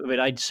 I mean,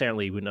 I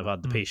certainly wouldn't have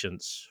had the Mm,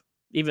 patience.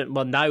 Even,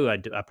 well, now I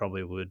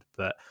probably would,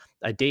 but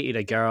I dated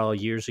a girl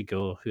years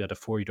ago who had a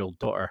 4-year-old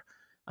daughter,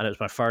 and it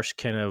was my first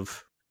kind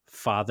of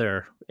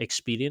father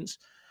experience.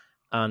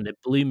 And it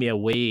blew me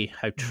away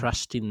how mm,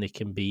 trusting they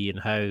can be and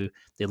how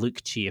they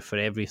look to you for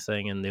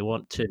everything and they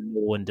want to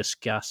know and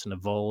discuss and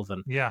evolve.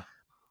 And yeah.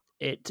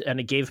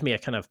 it gave me a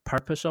kind of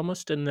purpose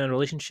almost in the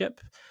relationship.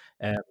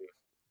 Um,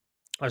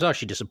 I was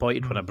actually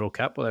disappointed when I Mm, broke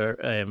up with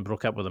her,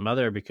 broke up with the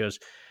mother, because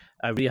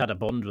I really had a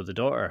bond with the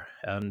daughter,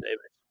 and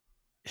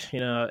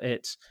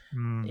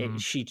hmm.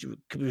 she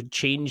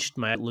changed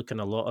my outlook on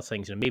a lot of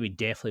things, and maybe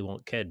definitely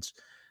want kids.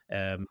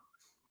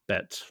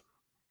 But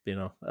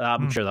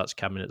I'm Mm, sure that's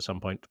coming at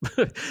some point.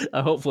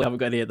 I hopefully haven't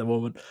got any at the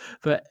moment,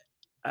 but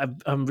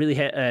I'm really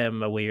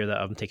aware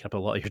that I'm taking up a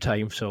lot of your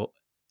time. So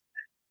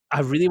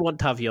I really want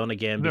to have you on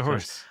again No because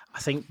worries. I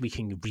think we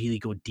can really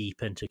go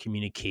deep into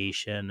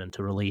communication,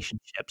 into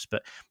relationships.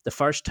 But the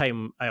first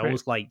time, I Great.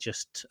 always like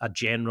just a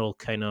general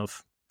kind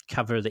of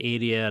cover the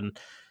area and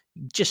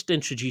just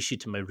introduce you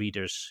to my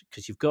readers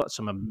because you've got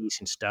some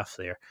amazing stuff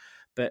there.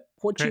 But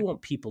what do you Great.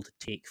 want people to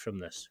take from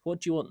this? What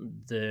do you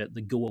want the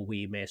go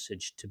away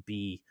message to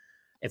be?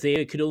 If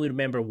they could only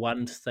remember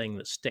one thing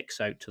that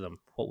sticks out to them,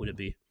 what would it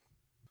be?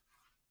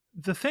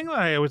 The thing that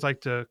I always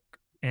like to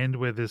end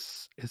with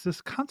is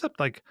this concept,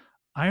 like,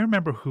 I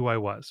remember who I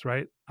was,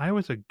 right? I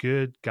was a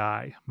good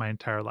guy my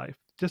entire life,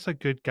 just a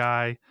good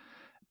guy,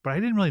 but I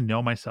didn't really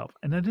know myself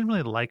and I didn't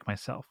really like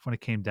myself when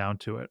it came down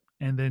to it.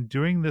 And then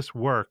doing this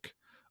work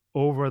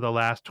over the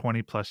last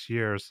 20 plus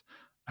years,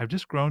 I've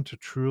just grown to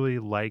truly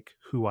like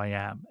who I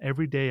am.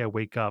 Every day I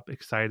wake up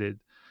excited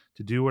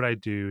to do what I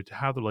do, to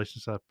have the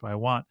relationship I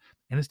want.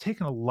 And it's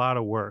taken a lot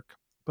of work.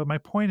 But my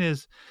point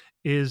is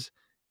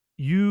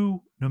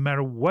you, no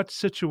matter what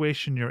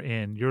situation you're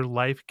in, your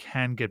life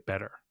can get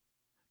better.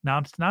 Now,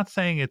 it's not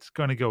saying it's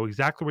going to go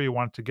exactly where you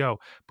want it to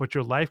go, but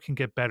your life can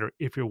get better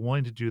if you're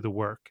willing to do the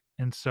work.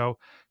 And so,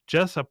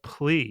 just a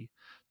plea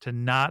to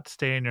not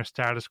stay in your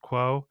status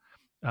quo,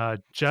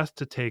 just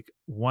to take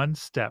one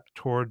step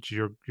towards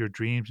your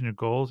dreams and your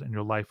goals, and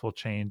your life will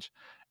change.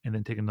 And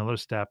then take another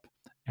step,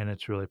 and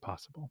it's really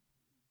possible.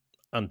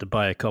 And to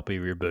buy a copy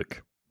of your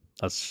book.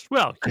 That's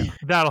Well, yeah,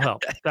 that'll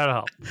help. That'll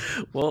help.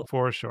 well,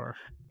 For sure.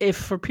 if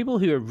for people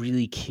who are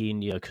really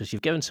keen, because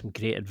you've given some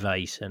great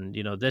advice, and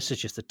this is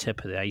just the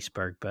tip of the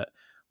iceberg, but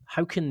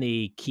how can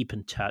they keep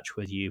in touch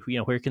with you?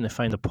 Where can they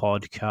find the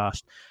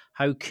podcast?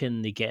 How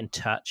can they get in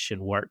touch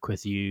and work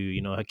with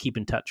you? Keep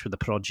in touch with the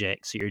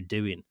projects that you're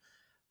doing.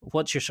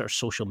 What's your sort of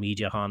social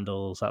media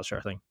handles, that sort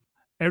of thing?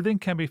 Everything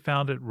can be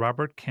found at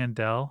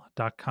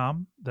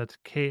robertkandell.com. That's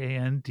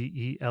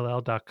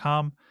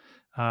KANDELL.com.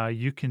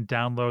 You can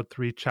download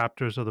 3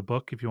 chapters of the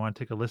book if you want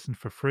to take a listen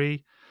for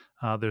free.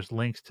 There's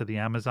links to the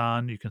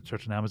Amazon. You can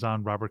search on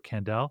Amazon, Robert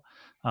Kandell.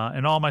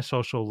 And all my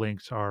social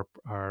links are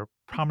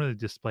prominently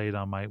displayed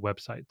on my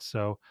website.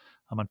 So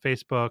I'm on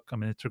Facebook.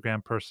 I'm an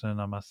Instagram person.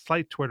 I'm a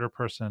slight Twitter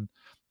person.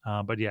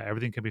 But yeah,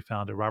 everything can be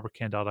found at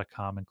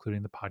robertkandell.com,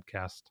 including the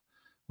podcast,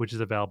 which is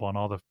available on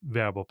all the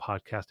available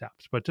podcast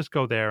apps. But just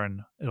go there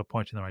and it'll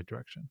point you in the right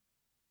direction.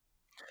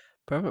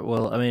 Perfect.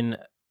 Well,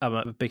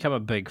 I've become a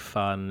big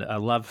fan. I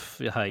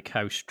love like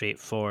how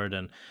straightforward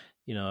and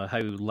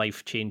how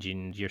life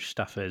changing your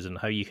stuff is, and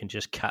how you can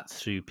just cut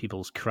through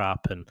people's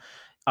crap and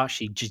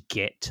actually just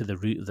get to the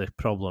root of the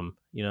problem.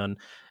 And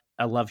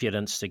I love your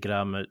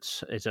Instagram.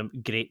 It's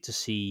great to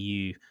see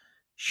you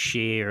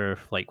share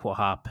like what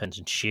happens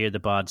and share the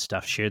bad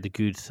stuff, share the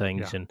good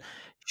things, and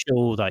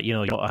show that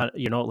you're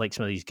not like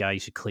some of these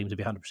guys who claim to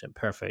be 100%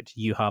 perfect.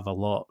 You have a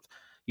lot.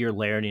 You're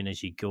learning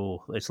as you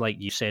go. It's like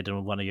you said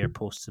in one of your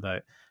posts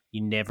about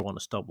you never want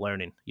to stop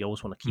learning. You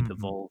always want to keep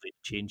evolving,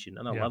 changing,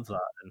 and I love that.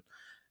 And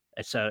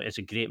it's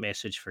a great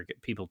message for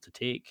people to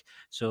take.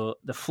 So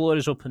the floor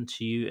is open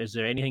to you. Is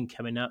there anything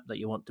coming up that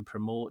you want to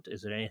promote?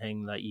 Is there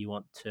anything that you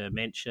want to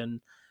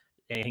mention?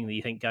 Anything that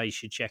you think guys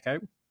should check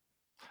out?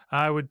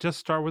 I would just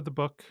start with the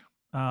book.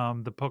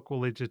 The book will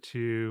lead you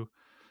to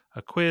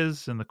a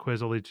quiz, and the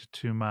quiz will lead you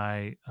to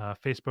my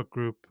Facebook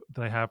group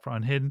that I have for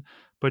Unhidden.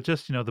 But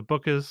just, the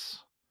book is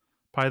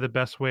probably the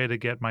best way to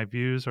get my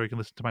views, or you can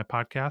listen to my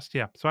podcast.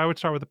 Yeah. So I would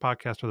start with the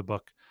podcast or the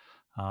book,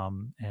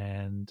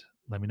 and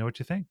let me know what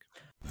you think.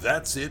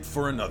 That's it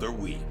for another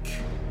week.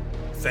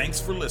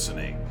 Thanks for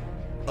listening.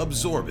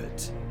 Absorb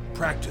it,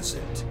 practice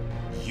it,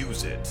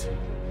 use it.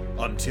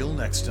 Until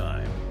next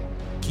time,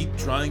 keep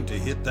trying to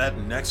hit that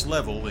next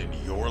level in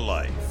your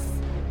life.